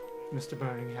jest, Mr.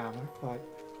 Burning Hammer, but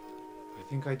I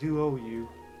think I do owe you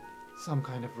some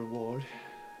kind of reward.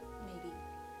 Maybe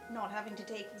not having to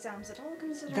take exams at all,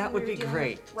 considering That would we were be dealing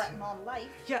great. with threat on life.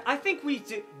 Yeah, I think we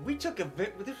took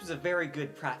this was a very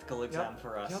good practical exam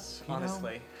for us, you know,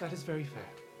 honestly. that is very fair.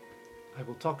 I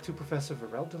will talk to Professor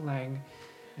Varel de Lang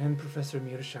and Professor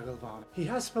Mir Shagalvan. He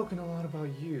has spoken a lot about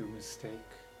you, Mistake.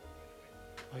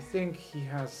 I think he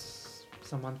has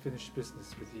some unfinished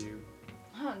business with you.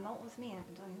 Huh, not with me, I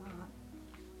can tell you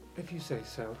that. If you say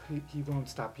so, he won't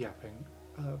stop yapping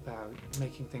about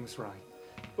making things right.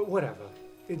 But whatever,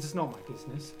 it's not my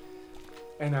business.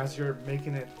 And as you're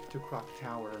making it to Croc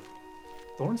Tower,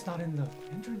 Thorn's not in the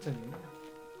entrance anymore.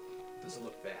 Does it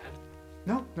look bad?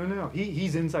 No.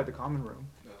 He's inside the common room.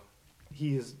 No.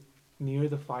 He is near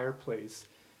the fireplace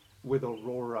with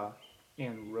Aurora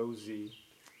and Rosie,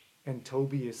 and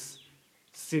Toby is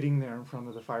sitting there in front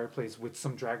of the fireplace with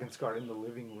some Dragon's Guard in the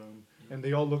living room, and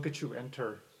they all look at you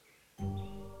enter.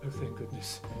 Oh, thank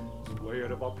goodness. It's way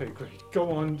out of our pay grade.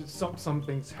 Go on, some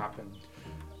things happened.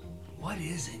 What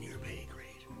is in your pay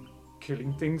grade?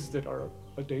 Killing things that are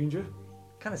a danger.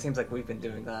 Kind of seems like we've been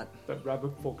doing that. That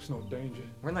rabbit folk's no danger.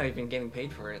 We're not even getting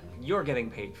paid for it. You're getting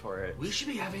paid for it. We should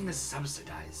be having this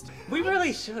subsidized. We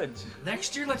really should.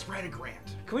 Next year, let's write a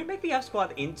grant. Can we make the F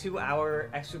Squad into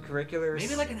our extracurriculars?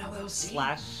 Maybe like an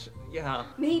LLC. / yeah.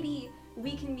 Maybe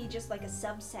we can be just like a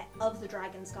subset of the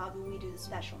Dragon's Guard when we do the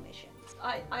special missions.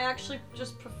 I actually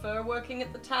just prefer working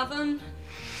at the tavern.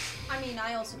 I mean,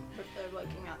 I also prefer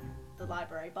working at the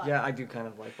library, but Yeah, I do kind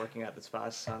of like working at the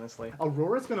spas, honestly.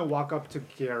 Aurora's gonna walk up to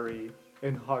Gary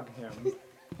and hug him.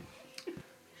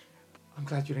 I'm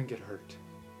glad you didn't get hurt.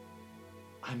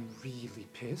 I'm really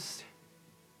pissed.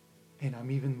 And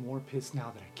I'm even more pissed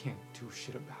now that I can't do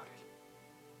shit about it.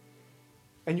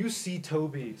 And you see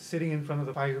Toby sitting in front of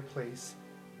the fireplace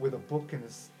with a book in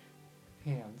his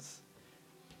hands.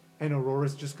 And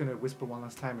Aurora's just gonna whisper one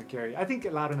last time at Gary. I think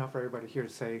loud enough for everybody to hear,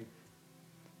 saying,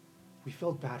 "We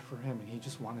felt bad for him and he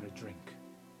just wanted a drink.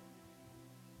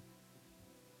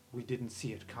 We didn't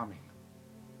see it coming."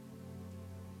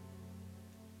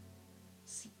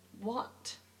 See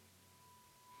what?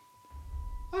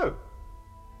 Oh,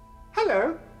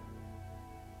 hello.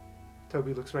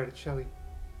 Toby looks right at Shelley.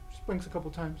 Just blinks a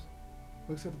couple times.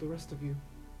 Looks at the rest of you.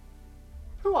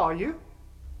 Who are you?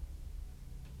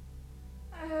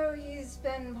 oh, he's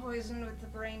been poisoned with the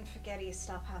brain forgetty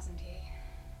stuff, hasn't he?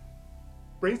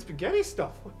 Brain spaghetti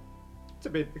stuff. It's a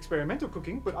bit experimental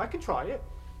cooking, but I can try it.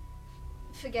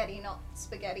 Forgetty, not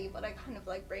spaghetti, but I kind of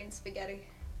like brain spaghetti.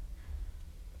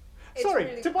 It's Sorry,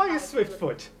 really Tobias compatible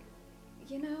Swiftfoot.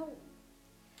 with- You know,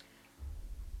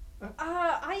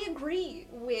 I agree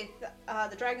with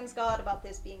the Dragon's Guard about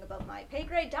this being above my pay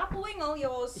grade. Dapplewing, all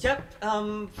yours. Yep.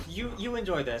 You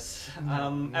enjoy this.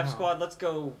 No. F Squad, let's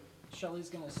go. Shelly's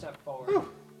gonna step forward Whew.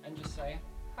 and just say,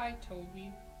 "Hi, Toby."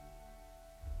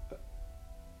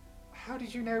 How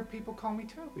did you know people call me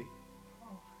Toby?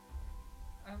 Oh,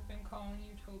 I've been calling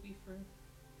you Toby for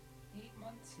 8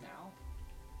 months now.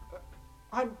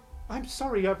 I'm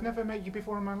sorry, I've never met you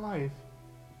before in my life.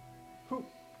 Who?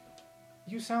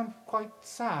 You sound quite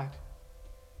sad.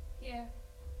 Yeah.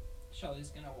 Shelly's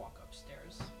gonna walk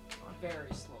upstairs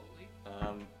very slowly.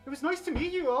 It was nice to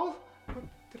meet you all. But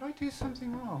did I do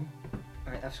something wrong?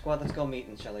 All right, F Squad, let's go meet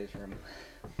in Shelley's room.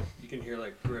 You can hear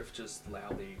like Griff just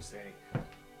loudly say,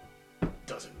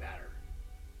 "Doesn't matter.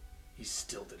 He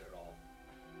still did it all."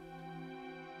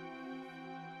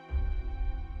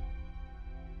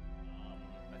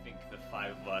 I think the 5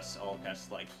 five of us all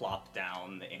just like plop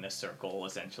down in a circle,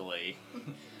 essentially.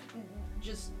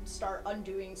 Just start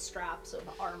undoing straps of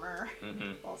armor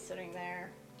while sitting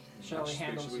there. Shelly Much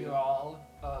handles space we you have. all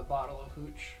a bottle of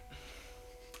hooch.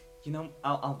 You know,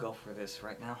 I'll go for this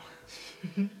right now.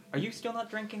 Are you still not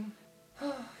drinking?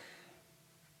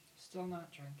 Still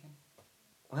not drinking.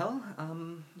 Well,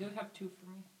 You'll have 2 for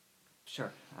me.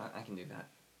 sure, I can do that.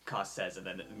 Koss says and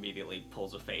then immediately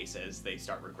pulls a face as they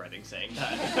start regretting saying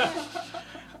that.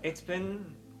 It's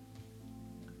been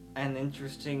an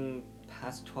interesting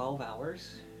past 12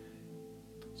 hours.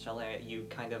 Shelley, you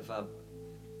kind of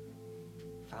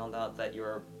found out that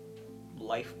your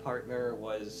life partner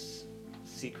was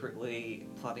secretly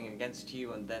plotting against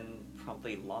you and then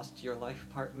promptly lost your life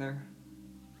partner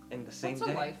in the same What's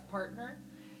day. a life partner?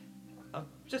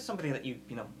 Just somebody that you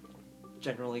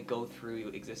generally go through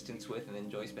existence with and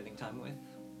enjoy spending time with.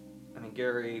 I mean,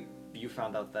 Gary, you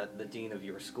found out that the dean of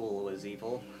your school was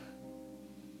evil.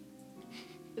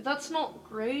 That's not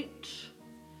great.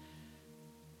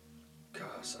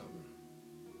 Cause I'm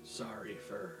sorry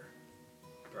for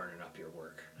burning up your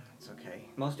work. It's okay.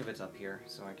 Most of it's up here,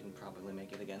 so I can probably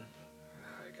make it again.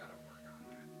 I gotta work on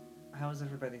that. How is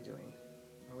everybody doing?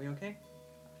 Are we okay?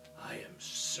 I am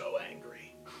so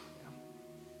angry.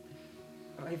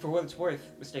 Hey, for what it's worth,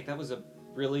 Mistake, that was a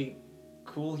really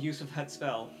cool use of that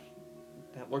spell.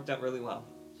 That worked out really well.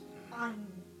 I'm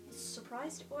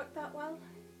surprised it worked that well.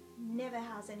 Never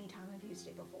has any time I've used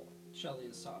it before. Shelly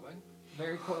is sobbing.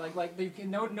 Very cool. Like you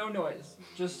can no noise.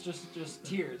 Just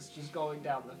tears just going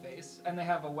down the face. And they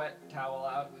have a wet towel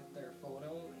out with their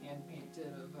photo hand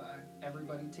painted of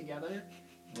everybody together.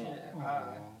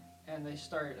 And they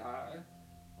start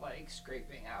like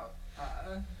scraping out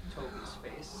Toby's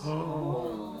face.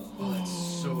 Oh, that's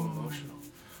so emotional.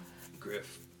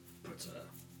 Griff puts a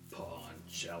paw on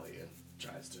Shelly and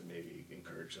tries to maybe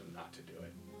encourage them not to do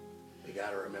it. They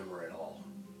gotta remember it all.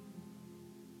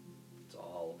 It's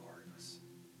all a part of us.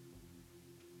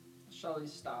 Shelly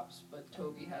stops, but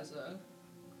Toby has a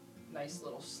nice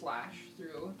little slash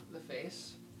through the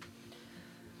face.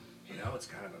 You know, it's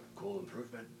kind of a cool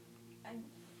improvement. And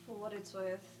for what it's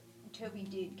worth, Toby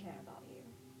did care about you.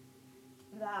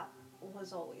 That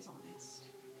was always honest.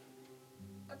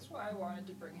 That's why I wanted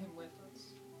to bring him with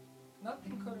us.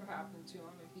 Nothing could have happened to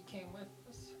him if he came with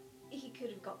us. He could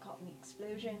have got caught in the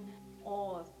explosion,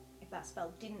 or if that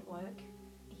spell didn't work,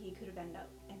 he could have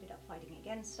ended up fighting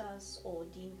against us, or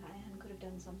Dean Kyan could have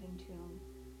done something to him.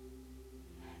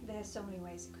 There's so many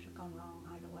ways it could have gone wrong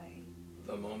either way.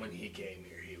 The moment he came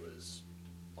here, he was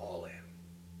all in.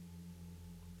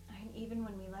 And even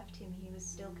when we left him, he was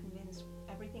still convinced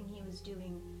everything he was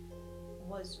doing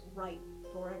was right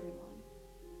for everyone.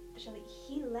 Actually,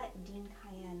 he let Dean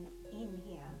Kyan in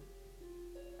here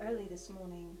early this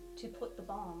morning to put the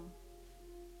bomb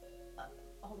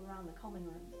all around the common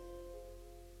room.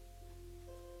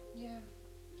 Yeah,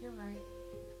 you're right.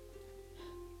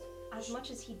 As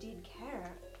much as he did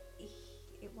care,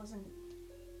 it wasn't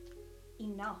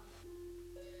enough.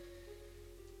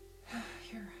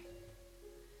 You're right.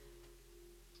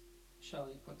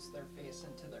 Shelly puts their face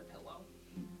into their pillow.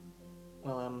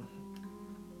 Well,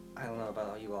 I don't know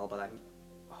about you all, but I'm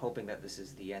hoping that this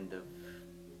is the end of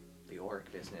the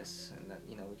Auric business, and that,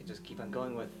 we can just keep on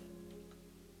going with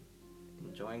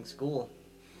enjoying school.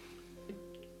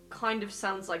 Kind of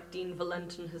sounds like Dean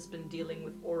Valentin has been dealing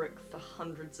with Auric for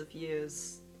hundreds of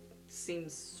years.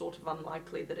 Seems sort of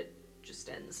unlikely that it just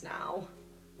ends now.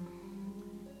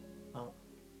 Well,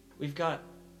 we've got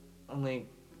only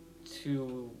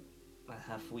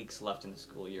 2.5 weeks left in the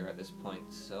school year at this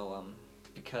point, so,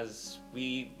 because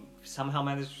we somehow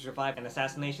managed to survive an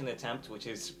assassination attempt, which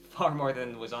is far more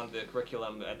than was on the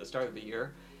curriculum at the start of the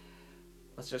year,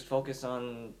 let's just focus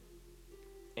on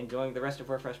enjoying the rest of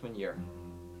our freshman year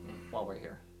while we're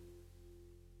here.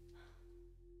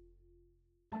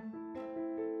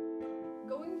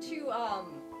 Going to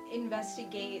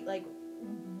investigate like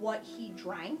what he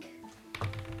drank.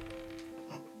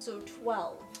 So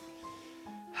 12.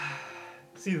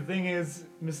 See, the thing is,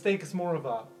 Mistake is more of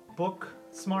a book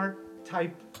smart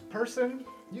type person.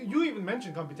 You even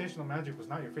mentioned computational magic was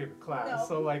not your favorite class. No.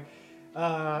 So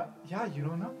yeah, you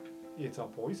don't know. It's a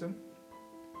poison.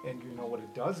 And you know what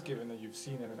it does given that you've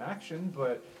seen it in action,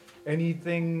 but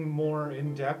anything more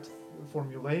in-depth,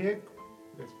 formulaic,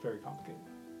 it's very complicated.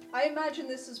 I imagine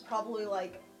this is probably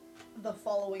like the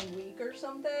following week or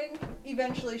something.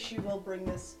 Eventually she will bring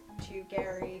this to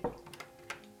Gary.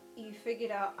 You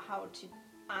figured out how to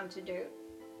antidote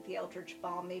the Eldritch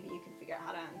Bomb. Maybe you can figure out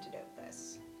how to antidote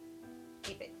this.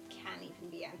 If it can even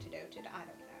be antidoted, I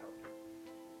don't know.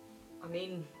 I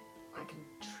mean, I can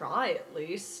try at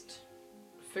least.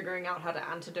 figuring out how to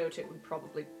antidote it would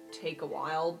probably take a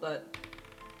while, but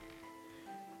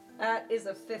that is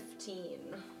a 15.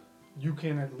 You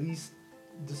can at least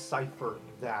decipher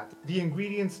that. The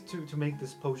ingredients to make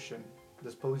this potion,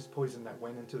 this poison that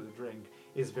went into the drink,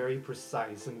 is very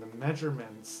precise, and the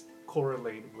measurements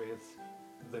correlate with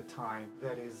the time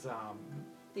that is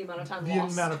The amount of time the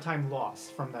lost. amount of time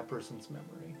lost from that person's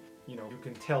memory. You know, you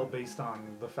can tell based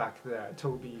on the fact that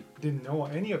Toby didn't know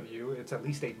any of you, it's at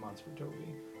least 8 months for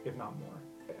Toby, if not more.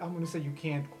 I'm going to say you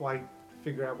can't quite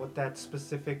figure out what that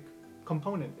specific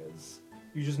component is.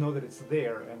 You just know that it's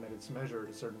there and that it's measured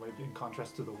a certain way in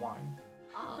contrast to the wine.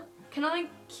 Can I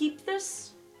keep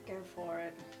this? Go for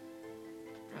it.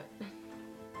 Right.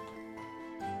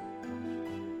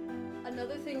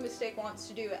 Another thing Mistake wants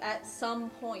to do at some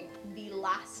point, the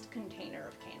last container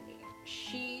of candy.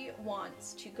 She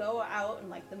wants to go out in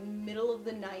like the middle of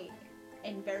the night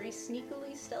and very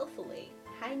sneakily, stealthily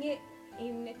hang it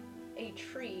in a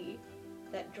tree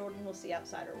that Jordan will see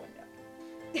outside her window.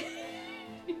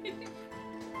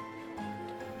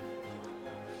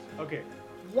 Okay,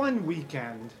 one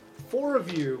weekend, 4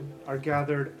 of you are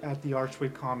gathered at the Archway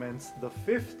Commons. The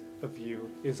 5th of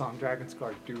you is on Dragon's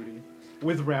Guard duty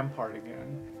with Rampart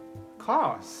again.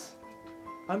 Cos,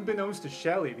 unbeknownst to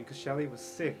Shelley, because Shelley was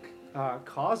sick,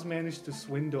 Cos managed to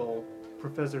swindle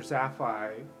Professor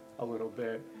Zaphi a little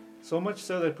bit. So much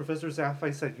so that Professor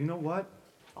Zaphi said, you know what?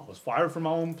 I was fired from my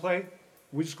own play.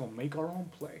 We're just gonna make our own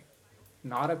play.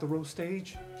 Not at the Rose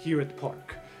stage, here at the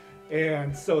park.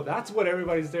 And so that's what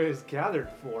everybody's there is gathered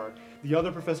for. The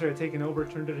other professor had taken over,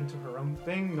 turned it into her own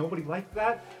thing. Nobody liked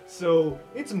that. So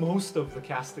it's most of the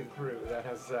casting crew that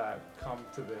has come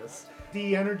to this.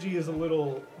 The energy is a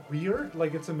little weird.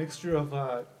 Like it's a mixture of,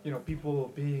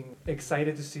 people being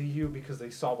excited to see you because they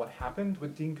saw what happened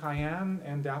with Dean Cayenne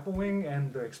and Dapplewing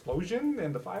and the explosion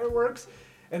and the fireworks.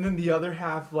 And then the other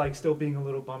half, like, still being a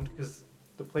little bummed because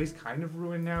the place kind of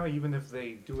ruined now. Even if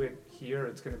they do it here,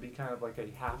 it's going to be kind of like a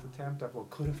half attempt at what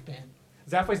could have been.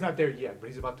 Zaphai's not there yet, but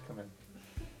he's about to come in.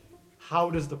 How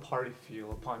does the party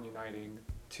feel upon uniting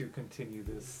to continue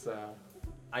this?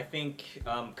 I think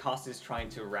Cost is trying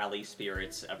to rally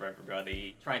spirits of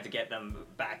everybody, trying to get them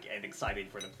back and excited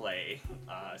for the play,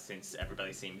 since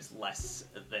everybody seems less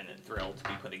than thrilled to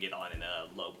be putting it on in a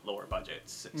lower budget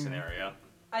scenario.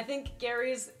 I think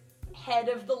Gary's head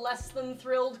of the less than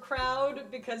thrilled crowd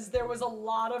because there was a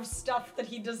lot of stuff that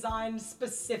he designed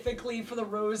specifically for the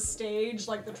Rose stage,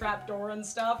 like the trapdoor and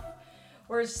stuff,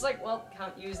 where it's just like, well,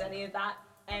 can't use any of that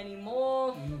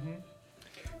anymore. Mm-hmm.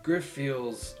 Griff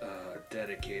feels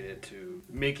dedicated to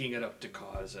making it up to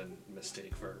Cause and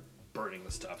Mistake for burning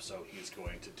the stuff, so he's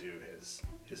going to do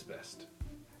his best.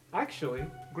 Actually,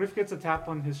 Griff gets a tap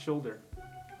on his shoulder.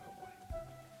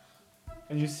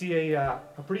 And you see a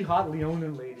pretty hot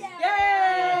Leonin lady.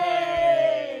 Yay!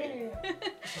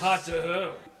 Hot to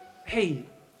who? Hey,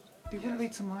 do you want to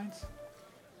read some lines?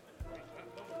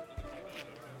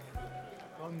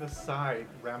 On the side,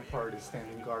 Rampart is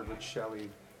standing guard with Shelley.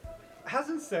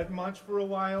 Hasn't said much for a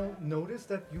while. Noticed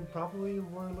that you probably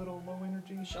were a little low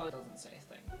energy. Shelly doesn't say a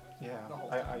thing. Yeah, The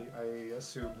whole I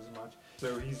assumed as much.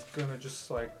 So he's gonna just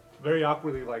like, very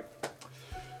awkwardly like...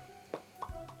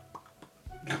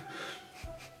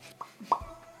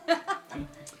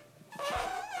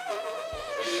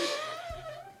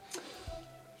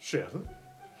 Shell?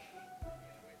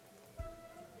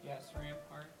 Yes,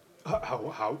 Rampart.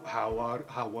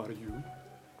 How are you?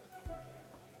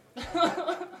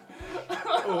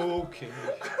 Okay.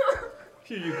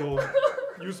 Here you go.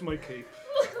 Use my cape.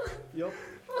 Yep.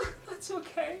 That's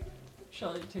okay.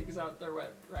 Shelly takes out their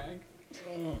wet rag.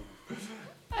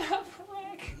 I have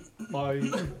a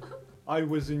rag. I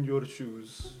was in your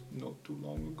shoes not too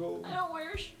long ago. I don't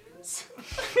wear shoes.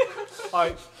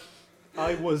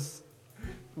 I was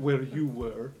where you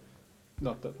were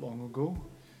not that long ago.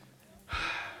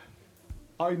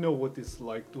 I know what it's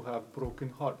like to have broken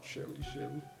heart, Shelly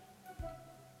Shell.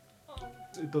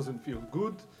 It doesn't feel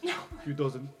good. No. You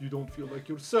don't feel like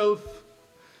yourself.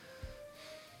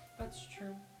 That's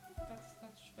true. That's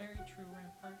very true,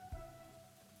 Rampart.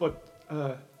 But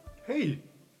hey,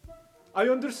 I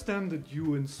understand that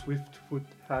you and Swiftfoot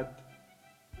had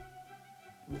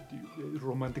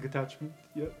romantic attachment,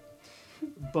 yeah.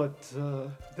 But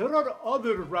there are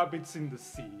other rabbits in the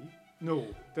sea. No,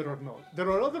 there are not. There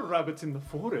are other rabbits in the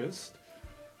forest.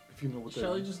 If you know what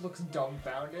Shelly just looks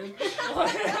dumbfounded.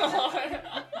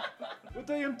 What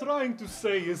I am trying to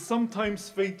say is sometimes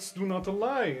fates do not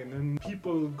align and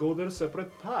people go their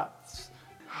separate paths.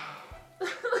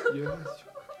 Yes.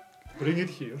 Bring it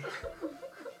here.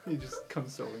 He just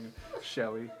consoling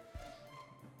Shelly.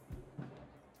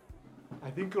 I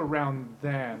think around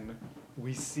then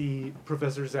we see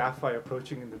Professor Zaphi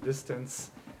approaching in the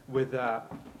distance with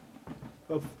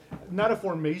not a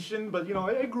formation, but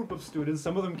a group of students.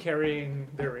 Some of them carrying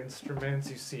their instruments.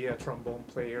 You see a trombone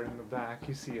player in the back.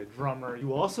 You see a drummer.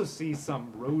 You also see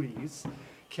some roadies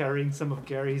carrying some of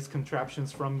Gary's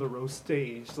contraptions from the row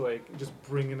stage, like just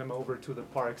bringing them over to the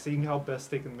park, seeing how best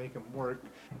they can make them work.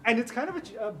 And it's kind of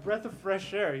a breath of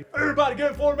fresh air. Everybody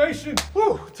get in formation!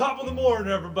 Woo! Top of the morning,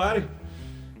 everybody.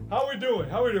 How we doing?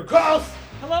 Carl!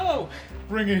 Hello!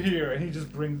 Bring it here. And he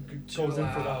just goes in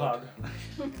for the hug.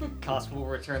 Koss will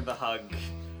return the hug.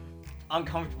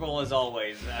 Uncomfortable as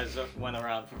always, as when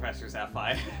around Professor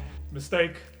Zaphi.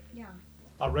 Mistake. Yeah.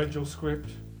 I read your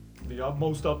script, the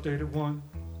most updated one.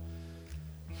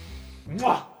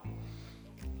 Mwah!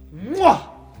 Mwah!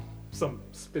 Some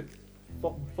spit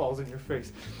falls in your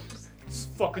face. This is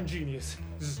fucking genius.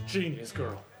 This is genius,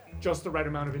 girl. Just the right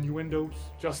amount of innuendos,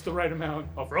 just the right amount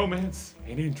of romance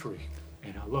and intrigue,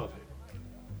 and I love it.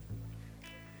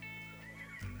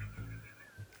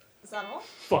 Is that all?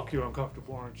 Fuck, you're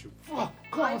uncomfortable, aren't you? Fuck,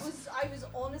 I was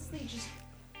honestly just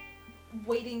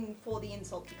waiting for the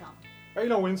insult to come. Ain't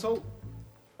no insult.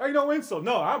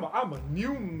 No, I'm a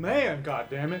new man,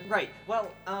 goddammit. Right.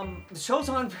 Well, the show's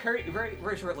on very, very,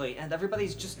 very shortly, and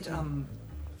everybody's just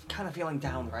kind of feeling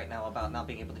down right now about not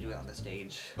being able to do it on the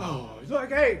stage. Oh, it's like,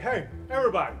 hey,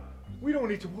 everybody. We don't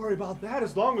need to worry about that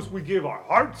as long as we give our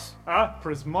hearts,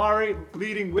 Prismari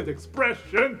leading with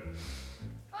expression.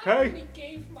 I Okay? already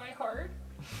gave my heart.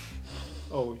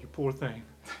 Oh, you poor thing.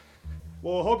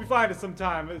 Well, hope you find it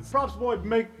sometime. It's props boy,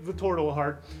 make the turtle a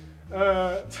heart.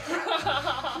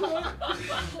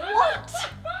 What?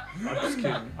 I'm just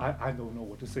kidding. I don't know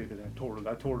what to say to that turtle.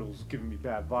 That turtle's giving me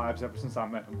bad vibes ever since I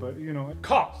met him. But,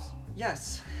 Koss,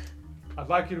 Yes. I'd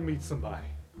like you to meet somebody.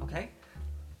 Okay.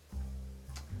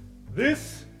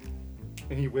 This,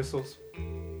 and he whistles,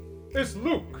 it's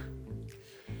Luke.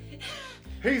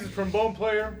 He's a trombone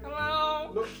player.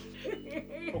 Hello.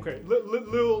 Okay,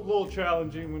 little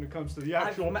challenging when it comes to the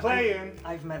actual playing.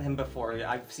 I've met him before.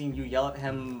 I've seen you yell at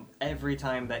him every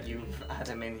time that you've had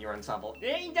him in your ensemble.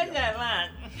 Yeah, he does that a lot.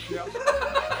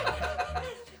 Yeah.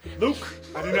 Luke,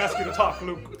 I didn't ask you to talk,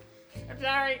 Luke. I'm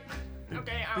sorry.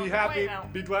 Okay, I'll Be happy, play now.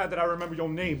 be glad that I remember your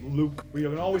name, Luke. We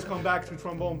can always come back to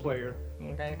trombone player.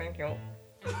 Okay, thank you.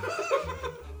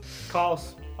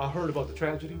 Koss, I heard about the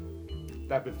tragedy,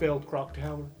 that befell Croc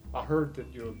Tower. I heard that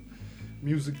your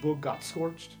music book got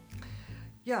scorched.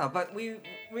 Yeah, but we've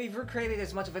recreated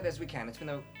as much of it as we can. It's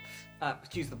been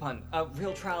excuse the pun, a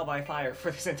real trial by fire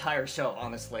for this entire show,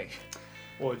 honestly.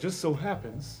 Well, it just so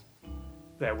happens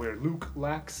that where Luke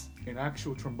lacks in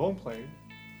actual trombone playing,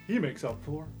 he makes up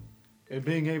for in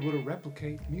being able to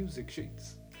replicate music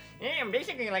sheets. Yeah, I'm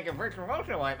basically like a virtual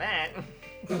motion like that.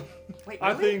 Wait,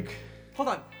 I really? think... Hold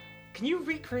on. Can you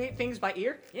recreate things by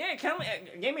ear? Yeah, give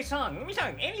me a song. Give me a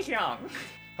song. Any song.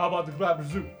 How about the Clapper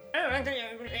Zoo?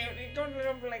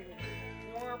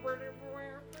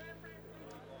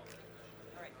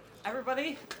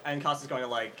 Everybody? And Koss is going to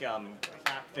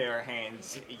clap their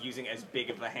hands using as big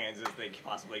of the hands as they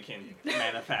possibly can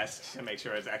manifest to make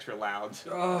sure it's extra loud.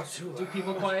 Oh, too Do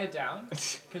people quiet down?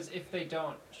 Because if they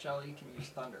don't, Shelly can use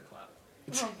thunderclap.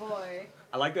 Oh boy.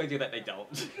 I like the idea that they don't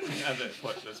at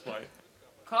this point.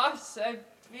 Koss said,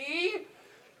 "Be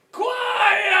quiet."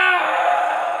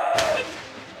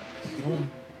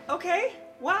 Okay.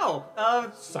 Wow.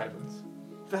 Silence.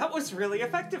 That was really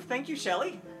effective. Thank you,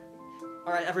 Shelly.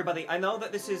 All right, everybody. I know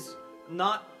that this is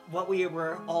not what we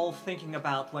were all thinking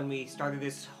about when we started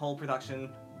this whole production.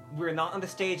 We're not on the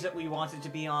stage that we wanted to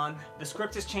be on. The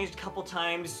script has changed a couple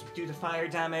times due to fire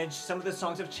damage. Some of the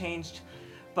songs have changed.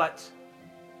 But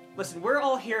listen, we're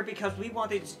all here because we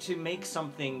wanted to make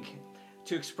something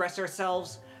to express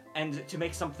ourselves and to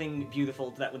make something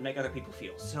beautiful that would make other people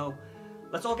feel. So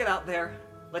let's all get out there.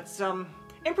 Let's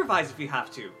improvise if you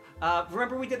have to.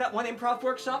 Remember we did that one improv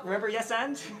workshop? Remember Yes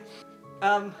and?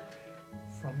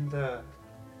 From the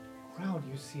crowd,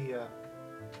 you see a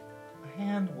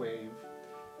hand wave,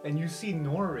 and you see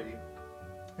Nori,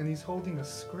 and he's holding a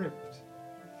script.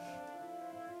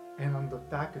 And on the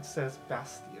back it says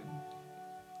Bastion.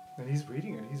 And he's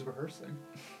reading it, he's rehearsing.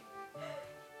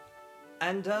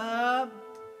 And,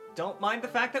 don't mind the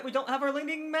fact that we don't have our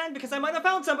leading man because I might have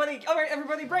found somebody. All right,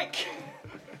 everybody break.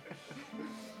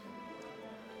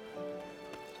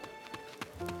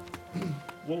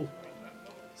 Whoa,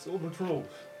 Silver Trove.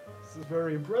 This is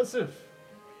very impressive.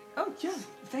 Oh, yeah,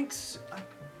 thanks.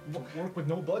 Work with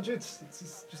no budgets,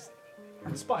 it's just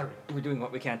inspiring. We're doing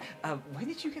what we can. Why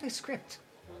did you get a script?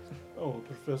 Oh,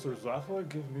 Professor Zaffa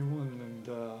gave me one, and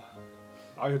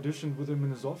I auditioned with him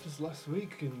in his office last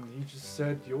week, and he just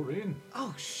said, you're in.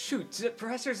 Oh, shoot.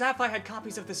 Professor Zappi had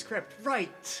copies of the script.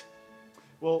 Right.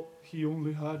 Well, he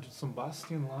only had some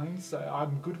Bastian lines.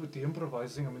 I'm good with the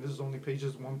improvising. I mean, this is only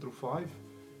pages 1 through 5.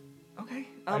 Okay.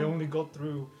 I only got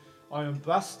through, I am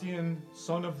Bastian,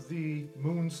 son of the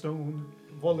Moonstone,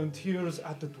 volunteers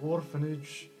at the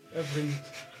dwarfenage every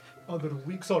other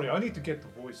week. Sorry, I need to get the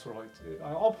voice right.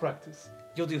 I'll practice.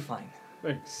 You'll do fine.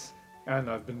 Thanks. And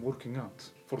I've been working out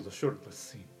for the shirtless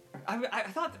scene. I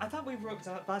thought we wrote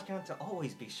Bastian to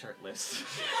always be shirtless.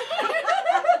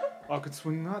 I could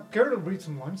swing that. Care to read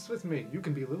some lines with me? You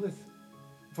can be Lilith.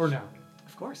 For now.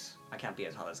 Of course. I can't be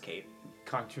as hot as Kate.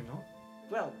 Can't you not?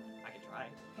 Well, I can try.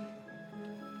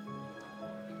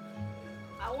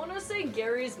 I want to say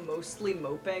Gary's mostly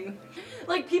moping.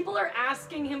 Like, people are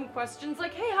asking him questions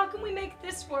like, hey, how can we make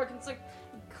this work? And it's like,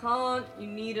 you can't. You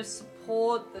need a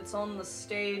support that's on the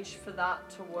stage for that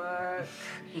to work.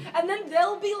 And then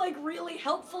they'll be, like, really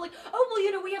helpful. Like, oh, well,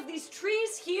 you know, we have these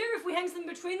trees here. If we hang something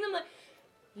between them, like,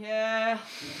 yeah,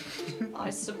 I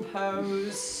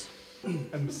suppose.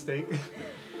 A mistake.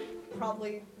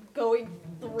 Probably going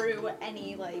through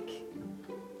any, like,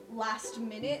 last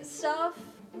minute stuff,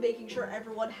 making sure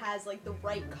everyone has, like, the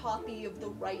right copy of the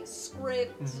right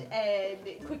script, and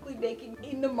quickly making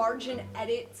in the margin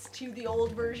edits to the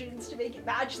old versions to make it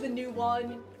match the new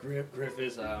one. Griff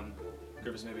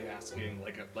is maybe asking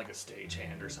like a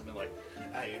stagehand or something like,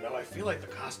 you know, I feel like the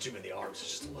costume in the arms is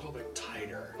just a little bit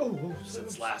tighter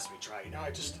since last we tried. You know,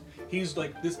 he's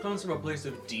like, this comes from a place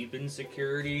of deep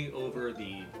insecurity over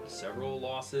the several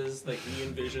losses that he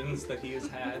envisions that he has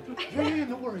had. Yeah,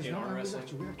 no worries. In arm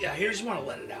wrestling. Yeah, he just want to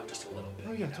let it out just a little bit.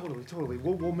 Oh yeah, totally.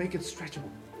 We'll make it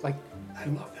stretchable. Like, I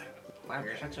love that. Wow,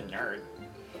 you're such a nerd.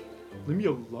 leave me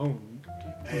alone.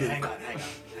 Hey, hang on.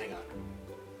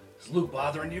 Is Luke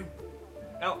bothering you?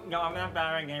 No, I'm not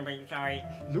bothering anybody, sorry.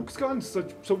 Luke's gotten so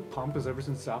pompous ever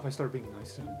since Sapphire started being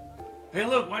nice to him. Hey,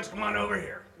 Luke, why don't you come on over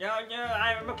here? No,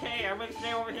 I'm okay. I'm gonna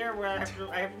stay over here where I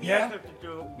have Yeah? stuff to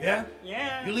do. Yeah?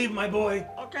 Yeah. You leave my boy.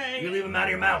 Okay. You leave him out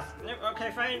of your mouth. Okay,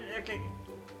 fine. Okay.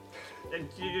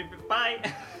 Bye.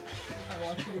 I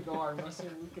want you to go arm wrestle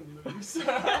Luke and Moose. You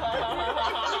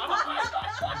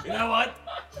know what?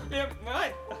 Yeah,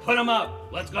 what? Put him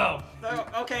up. Let's go.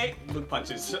 Okay. Luke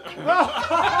punches. Even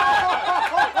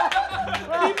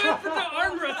for the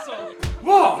arm wrestle.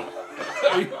 Whoa!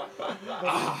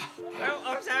 Oh,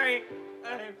 I'm sorry.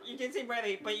 You didn't seem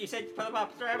ready, but you said put him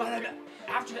up. Sorry. But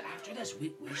after this,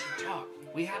 we should talk.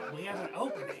 We have an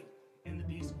opening in the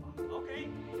beast box. Okay.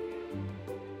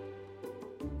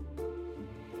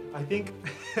 I think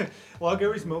while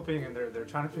Gary's moping and they're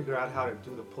trying to figure out how to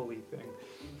do the pulley thing,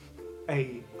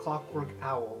 a clockwork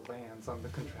owl lands on the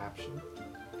contraption,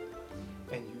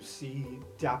 and you see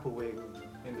Dapplewing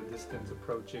in the distance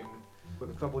approaching with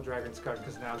a couple of dragons guard,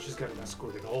 because now she's got an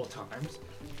escort at all times,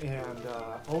 and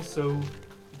also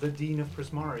the Dean of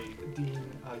Prismari, Dean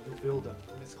Uvilda,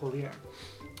 Miss Collier.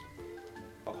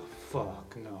 Oh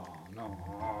fuck, no.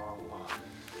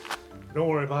 Don't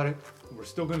worry about it. We're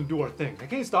still gonna do our thing. They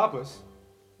can't stop us.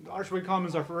 The Archway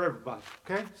Commons are for everybody,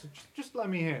 okay? So just let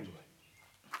me handle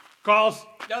it. Carls,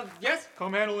 Yes?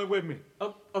 come handle it with me.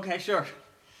 Oh, okay, sure.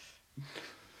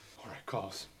 All right,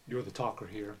 Carls, you're the talker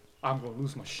here. I'm gonna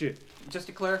lose my shit. Just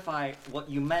to clarify, what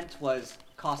you meant was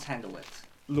Koss handle it.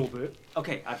 A little bit.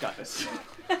 Okay, I've got this.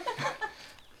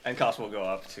 And Koss will go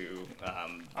up to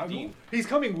Dean. He's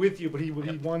coming with you, but he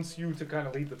wants you to kind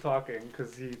of lead the talking,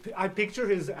 because I picture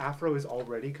his afro is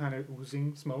already kind of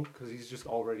oozing smoke, because he's just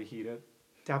already heated.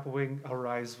 Dapplewing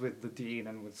arrives with the Dean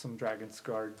and with some Dragon's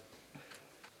Guard.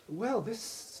 Well,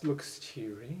 this looks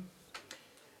cheery.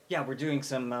 Yeah, we're doing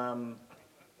some,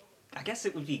 I guess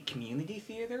it would be community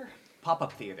theater?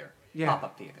 Pop-up theater. Yeah.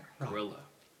 Pop-up theater.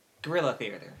 Guerrilla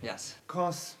theater, yes.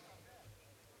 Cause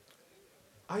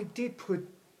I did put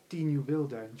Dean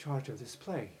Uvilda in charge of this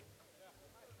play.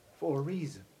 For a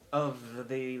reason. Of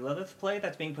the Lilith play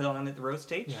that's being put on at the Rose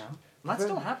stage? Yeah. That's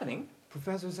still happening.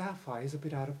 Professor Zaphi is a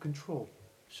bit out of control.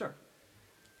 Sure.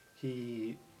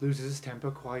 He loses his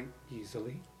temper quite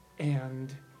easily.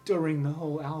 And during the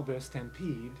whole Albert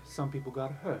stampede, some people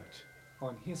got hurt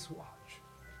on his watch.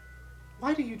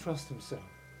 Why do you trust him so?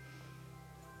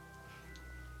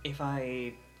 If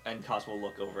I, and Koss will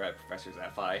look over at Professor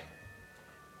Zaphi,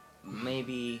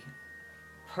 maybe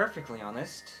perfectly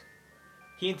honest,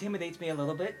 he intimidates me a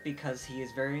little bit because he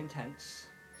is very intense.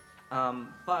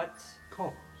 But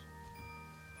Cause.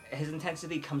 his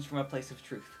intensity comes from a place of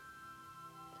truth.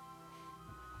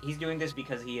 He's doing this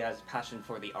because he has passion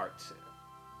for the art.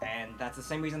 And that's the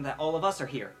same reason that all of us are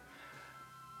here.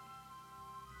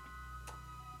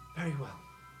 Very well.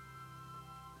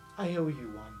 I owe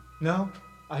you one. No,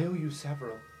 I owe you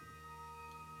several.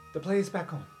 The play is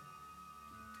back on.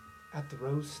 At the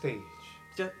Rose stage.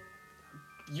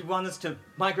 You want us to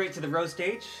migrate to the Rose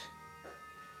stage?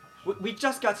 We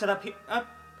just got set up here.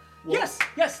 Yes,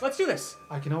 let's do this.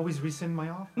 I can always rescind my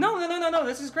offer. No,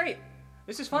 this is great.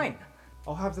 This is fine.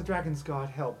 I'll have the Dragon's God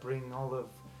help bring all of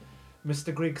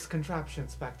Mr. Grig's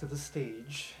contraptions back to the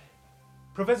stage.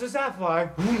 Professor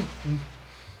Sapphire!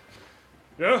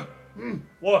 Yeah?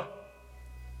 What?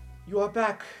 You are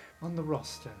back on the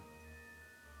roster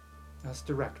as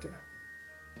director.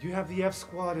 You have the F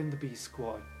squad and the B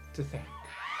squad to thank.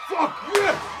 Fuck!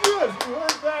 Yes! You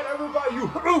heard that, everybody!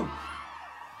 You.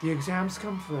 The exams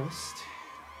come first,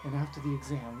 and after the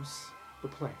exams, the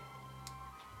play.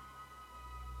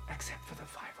 Except for the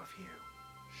 5 of you.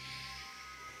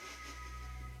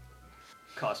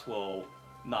 Koss will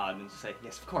nod and say,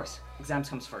 yes, of course. Exams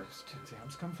comes first.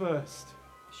 Exams come first.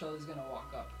 Shelly's gonna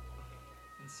walk up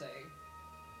and say,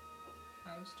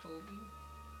 "How's Toby?"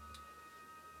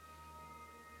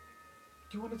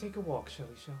 Do you want to take a walk,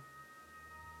 Shelly Shell?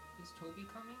 Is Toby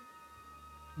coming?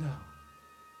 No.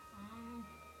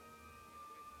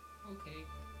 Okay.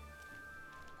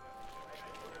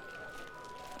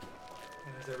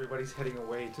 And as everybody's heading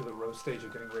away to the Rose stage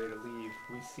and getting ready to leave,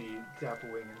 we see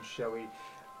Dapplewing and Shelly.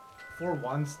 For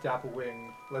once,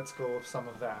 Dapplewing lets go of some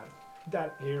of that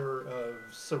air of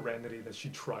serenity that she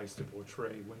tries to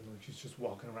portray when she's just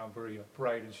walking around very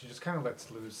upright, and she just kind of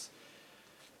lets loose.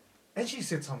 And she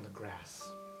sits on the grass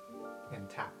and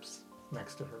taps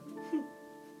next to her.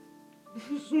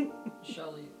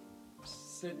 Shelly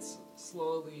sits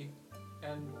slowly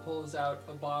and pulls out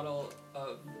a bottle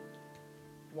of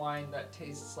wine that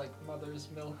tastes like mother's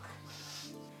milk.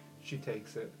 She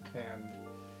takes it and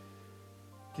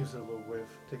gives it a little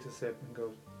whiff, takes a sip, and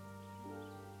goes,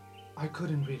 I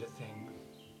couldn't read a thing.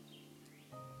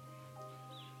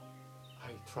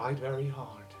 I tried very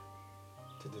hard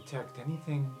to detect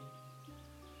anything.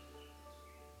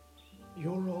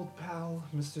 Your old pal,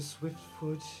 Mr.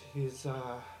 Swiftfoot, is,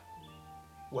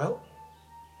 well,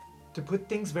 to put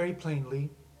things very plainly,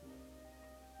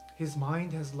 his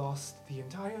mind has lost the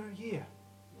entire year.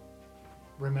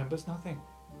 Remembers nothing.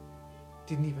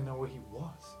 Didn't even know where he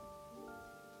was.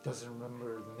 Doesn't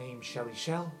remember the name Shelly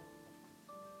Shell.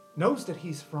 Knows that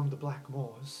he's from the Black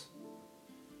Moors.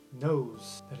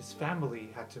 Knows that his family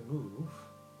had to move.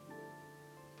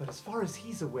 But as far as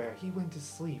he's aware, he went to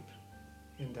sleep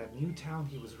in that new town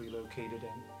he was relocated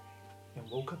in and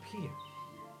woke up here.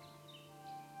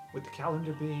 With the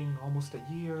calendar being almost a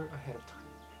year ahead of time.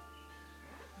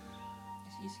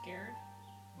 Is he scared?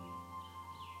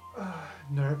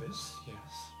 Nervous,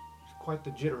 yes. Quite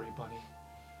the jittery bunny.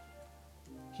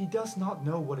 He does not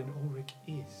know what an Ulrich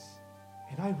is,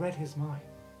 and I read his mind.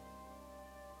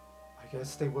 I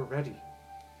guess they were ready.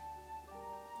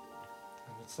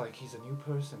 And it's like he's a new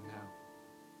person now.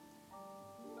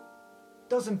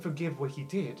 Doesn't forgive what he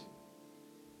did.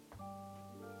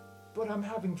 But I'm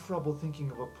having trouble thinking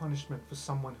of a punishment for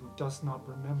someone who does not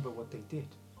remember what they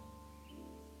did.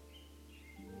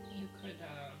 You could,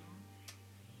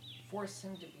 force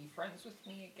him to be friends with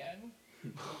me again.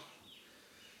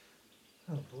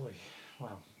 Oh boy,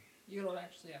 wow. You don't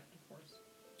actually have to force.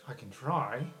 I can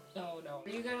try. No. Are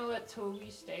you gonna let Toby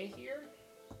stay here?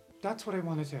 That's what I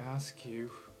wanted to ask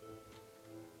you.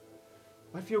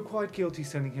 I feel quite guilty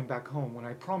sending him back home when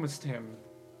I promised him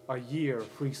a year of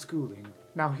free schooling.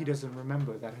 Now he doesn't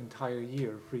remember that entire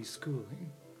year of free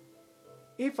schooling.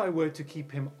 If I were to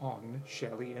keep him on,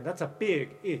 Shelley, and that's a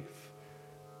big if,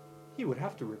 he would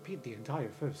have to repeat the entire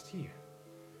first year.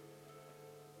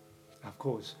 Of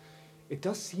course, it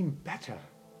does seem better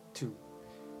to,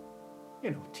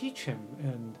 teach him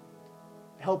and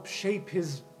help shape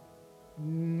his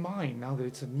mind now that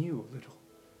it's anew a little,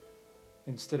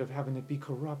 instead of having it be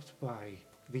corrupt by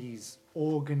these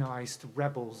organized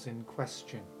rebels in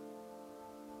question.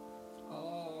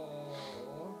 Oh,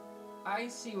 I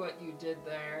see what you did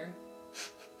there.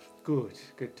 Good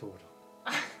Turtle.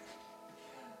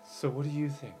 So what do you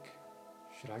think?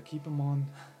 Should I keep him on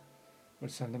or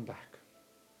send him back?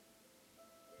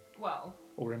 Well.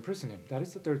 Or imprison him? That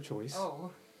is the third choice.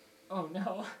 Oh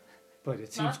no. But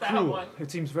it seems Not that cruel. one.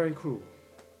 It seems very cruel.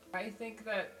 I think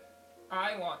that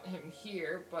I want him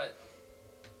here, but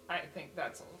I think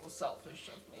that's a little selfish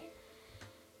of me.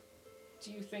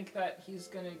 Do you think that he's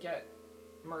gonna get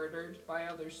murdered by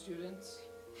other students?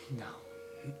 No.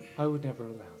 I would never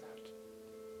allow that.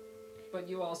 But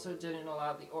you also didn't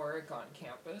allow the Auric on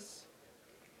campus.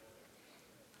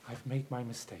 I've made my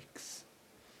mistakes.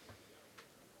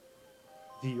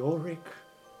 The Auric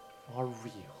are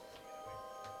real.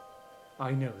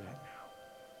 I know that now.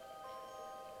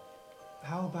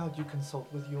 how about you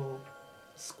consult with your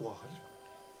squad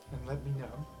and let me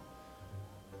know?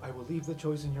 I will leave the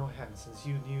choice in your hands since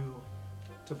you knew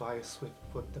Tobias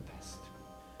Swiftfoot the best.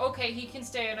 Okay, he can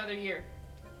stay another year.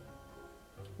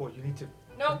 Well, you need to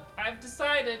Nope, I've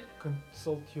decided.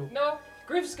 consult your... No,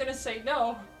 Griff's gonna say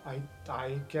no.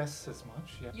 I guess as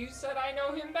much, yeah. You said I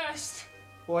know him best.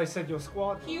 Well, I said your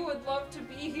squad. He would love to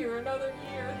be here another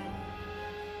year.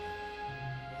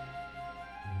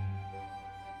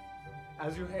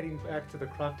 As you're heading back to the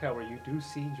clock tower, you do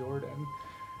see Jordan.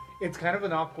 It's kind of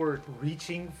an awkward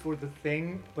reaching for the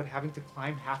thing, but having to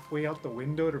climb halfway out the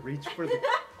window to reach for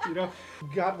the,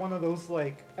 got one of those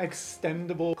like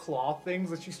extendable claw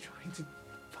things that she's trying to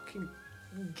fucking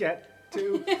get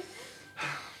to.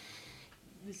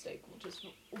 Mistake will just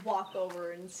walk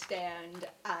over and stand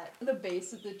at the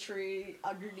base of the tree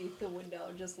underneath the window,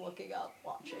 just looking up,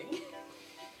 watching.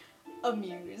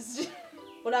 Amused.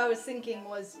 What I was thinking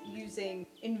was using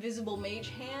Invisible Mage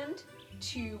Hand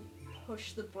to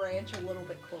push the branch a little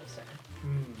bit closer.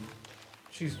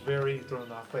 She's very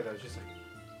thrown off by that. She's like,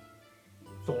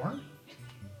 Thorn?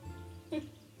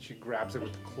 She grabs it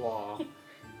with the claw, and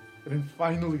then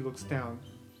finally looks down.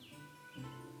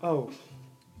 Oh,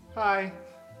 hi.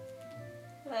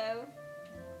 Hello?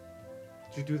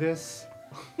 Did you do this?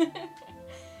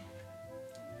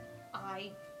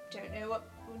 I don't know what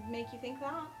would make you think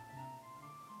that.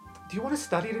 Do you want to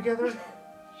study together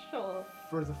Sure.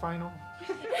 for the final?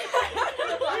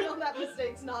 I know that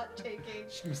Mistake's not taking.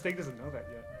 Mistake doesn't know that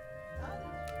yet.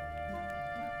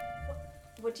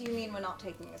 What do you mean we're not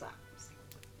taking exams?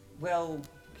 Well,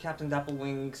 Captain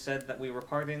Dapplewing said that we were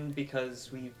pardoned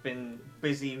because we've been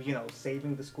busy,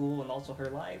 saving the school and also her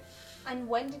life. And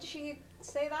when did she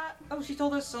say that? Oh, she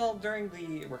told us all during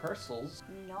the rehearsals.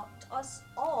 Not us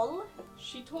all.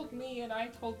 She told me and I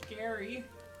told Gary.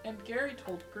 And Gary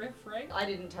told Griff, right? I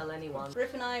didn't tell anyone.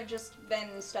 Griff and I have just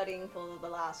been studying for the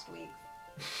last week.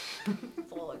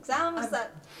 For exams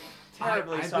that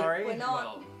Terribly sorry. we're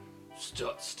not. Well,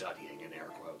 studying in air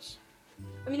quotes.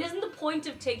 I mean, isn't the point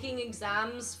of taking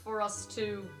exams for us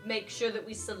to make sure that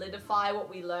we solidify what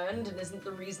we learned, and isn't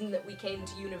the reason that we came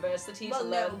to university Well, to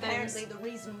no, learn apparently things? the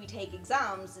reason we take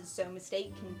exams is so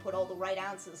Mistake can put all the right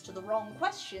answers to the wrong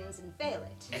questions and fail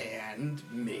it. And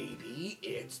maybe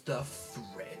it's the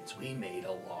friends we made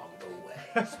along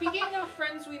the way. Speaking of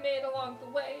friends we made along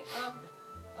the way,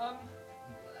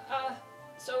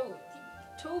 so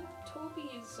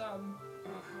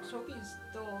Toby's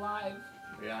still alive.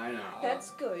 Yeah, I know.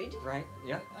 That's good. Right?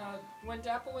 Yeah. When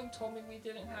Dapplewing told me we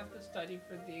didn't have to study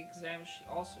for the exam, she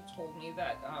also told me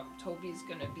that Toby's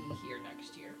gonna be here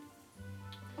next year.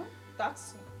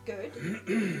 That's good.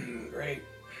 Great.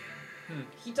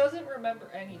 He doesn't remember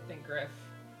anything, Griff.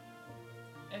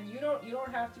 And you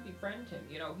don't have to befriend him.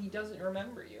 He doesn't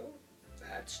remember you.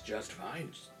 That's just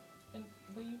fine. And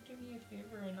will you do me a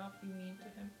favor and not be mean to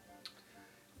him?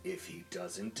 If he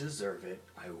doesn't deserve it,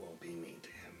 I won't be mean to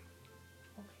him.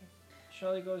 Okay.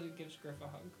 Shelley goes and gives Griff a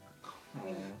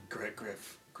hug.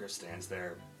 Griff stands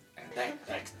there, and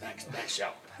thanks,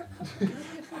 Shell.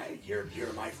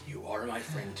 You are my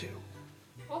friend too.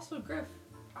 Also, Griff,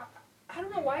 I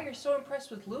don't know why you're so impressed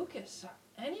with Lucas.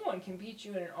 Anyone can beat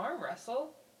you in an arm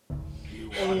wrestle. You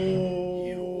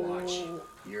watch.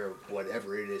 You're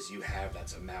whatever it is you have.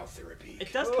 That's a mouth therapy.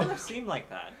 It does kind of seem like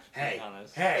that, to Hey, be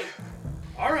honest. hey.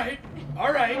 All right.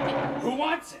 Who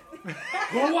wants it?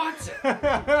 Who wants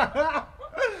it?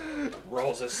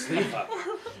 Rolls his sleeve up.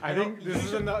 I think this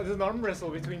is an arm wrestle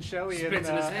between Shelly and Spits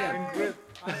in his hand. and Griff.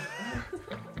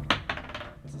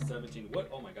 It's a 17. What?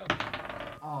 Oh my god.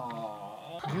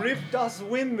 Griff does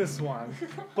win this one,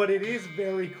 but it is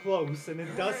very close, and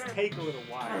it does take a little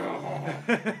while.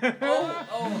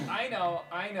 Oh, I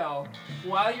know.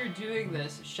 While you're doing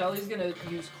this, Shelly's gonna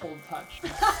use cold touch.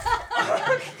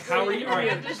 How are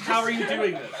you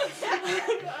doing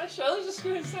this? Shelly's just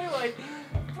gonna say like,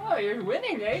 "Oh, you're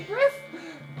winning, eh, Griff?"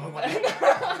 Oh,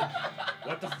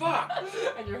 what the fuck?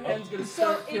 And your hand's gonna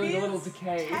start it feeling a little is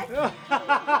decay.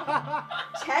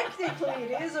 Technically,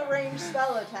 it is a ranged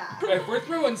spell attack. If we're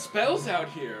throwing spells out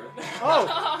here.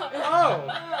 Oh!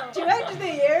 To end the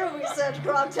year, we set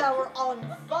Clock Tower on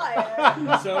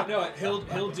fire. So no, he'll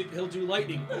do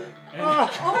lightning. And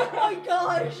Oh my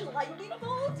gosh, lightning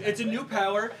bolt? it's a new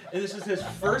power, and this is his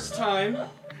first time.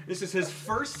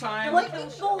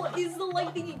 Lightning bolt is the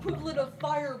lightning equivalent of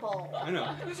fireball. I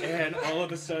know. And all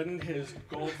of a sudden, his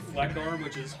gold fleck arm,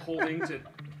 which is holding to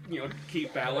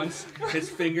keep balance. His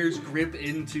fingers grip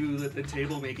into the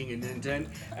table, making an indent,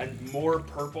 and more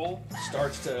purple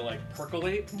starts to like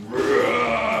percolate.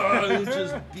 And it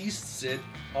just beasts it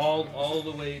all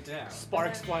the way down.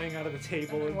 Sparks flying out of the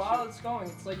table. And while it's going,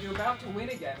 it's like you're about to win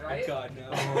again, right? God no.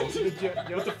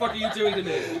 What the fuck are you doing to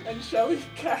me? And Shelly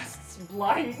casts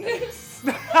blindness.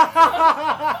 For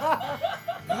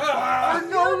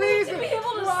no reason. To be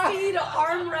able to see to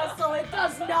arm wrestle, it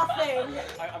does nothing.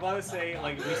 I want to say,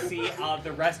 like, we see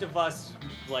the rest of us,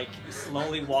 like,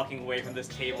 slowly walking away from this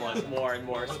table as more and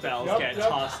more spells get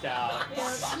tossed out.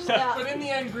 Yeah. But in the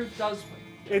end, Griff does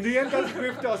win. In the end,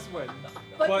 Griff does win.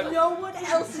 But no one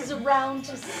else is around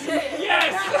to see it.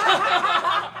 Yes!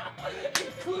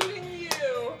 Including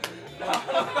you.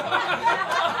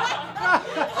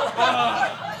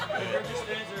 Griff just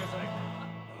stands there and is like,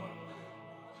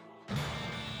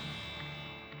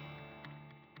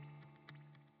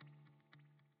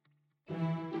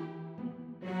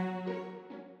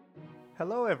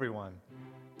 Hello, everyone.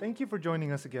 Thank you for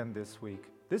joining us again this week.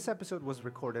 This episode was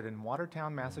recorded in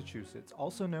Watertown, Massachusetts,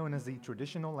 also known as the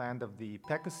traditional land of the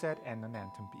Pecosset and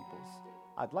Nanantam peoples.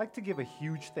 I'd like to give a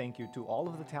huge thank you to all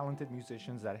of the talented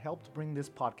musicians that helped bring this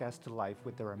podcast to life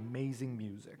with their amazing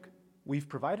music. We've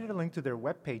provided a link to their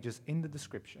web pages in the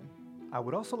description. I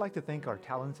would also like to thank our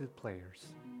talented players,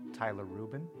 Tyler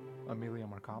Rubin, Amelia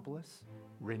Markopoulos,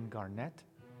 Rin Garnett,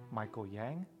 Michael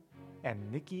Yang,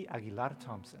 and Nikki Aguilar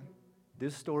Thompson.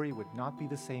 This story would not be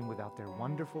the same without their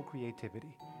wonderful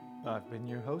creativity. I've been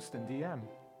your host and DM,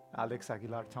 Alex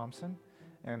Aguilar Thompson,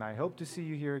 and I hope to see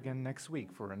you here again next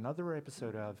week for another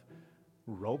episode of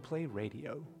Roleplay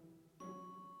Radio.